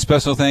show, and a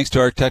special thanks to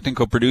our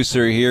technical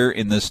producer here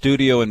in the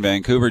studio in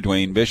Vancouver,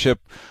 Dwayne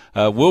Bishop.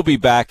 We'll be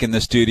back in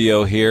the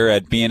studio here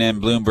at B&M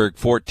Bloomberg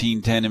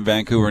 1410 in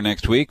Vancouver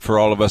next week. For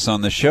all of us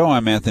on the show,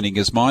 I'm Anthony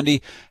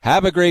Gismondi.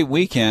 Have a great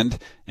weekend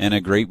and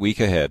a great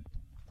week ahead.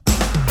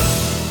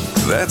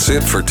 That's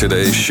it for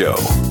today's show.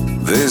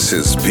 This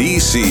is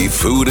BC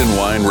Food and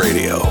Wine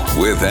Radio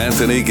with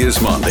Anthony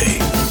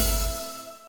Gismondi.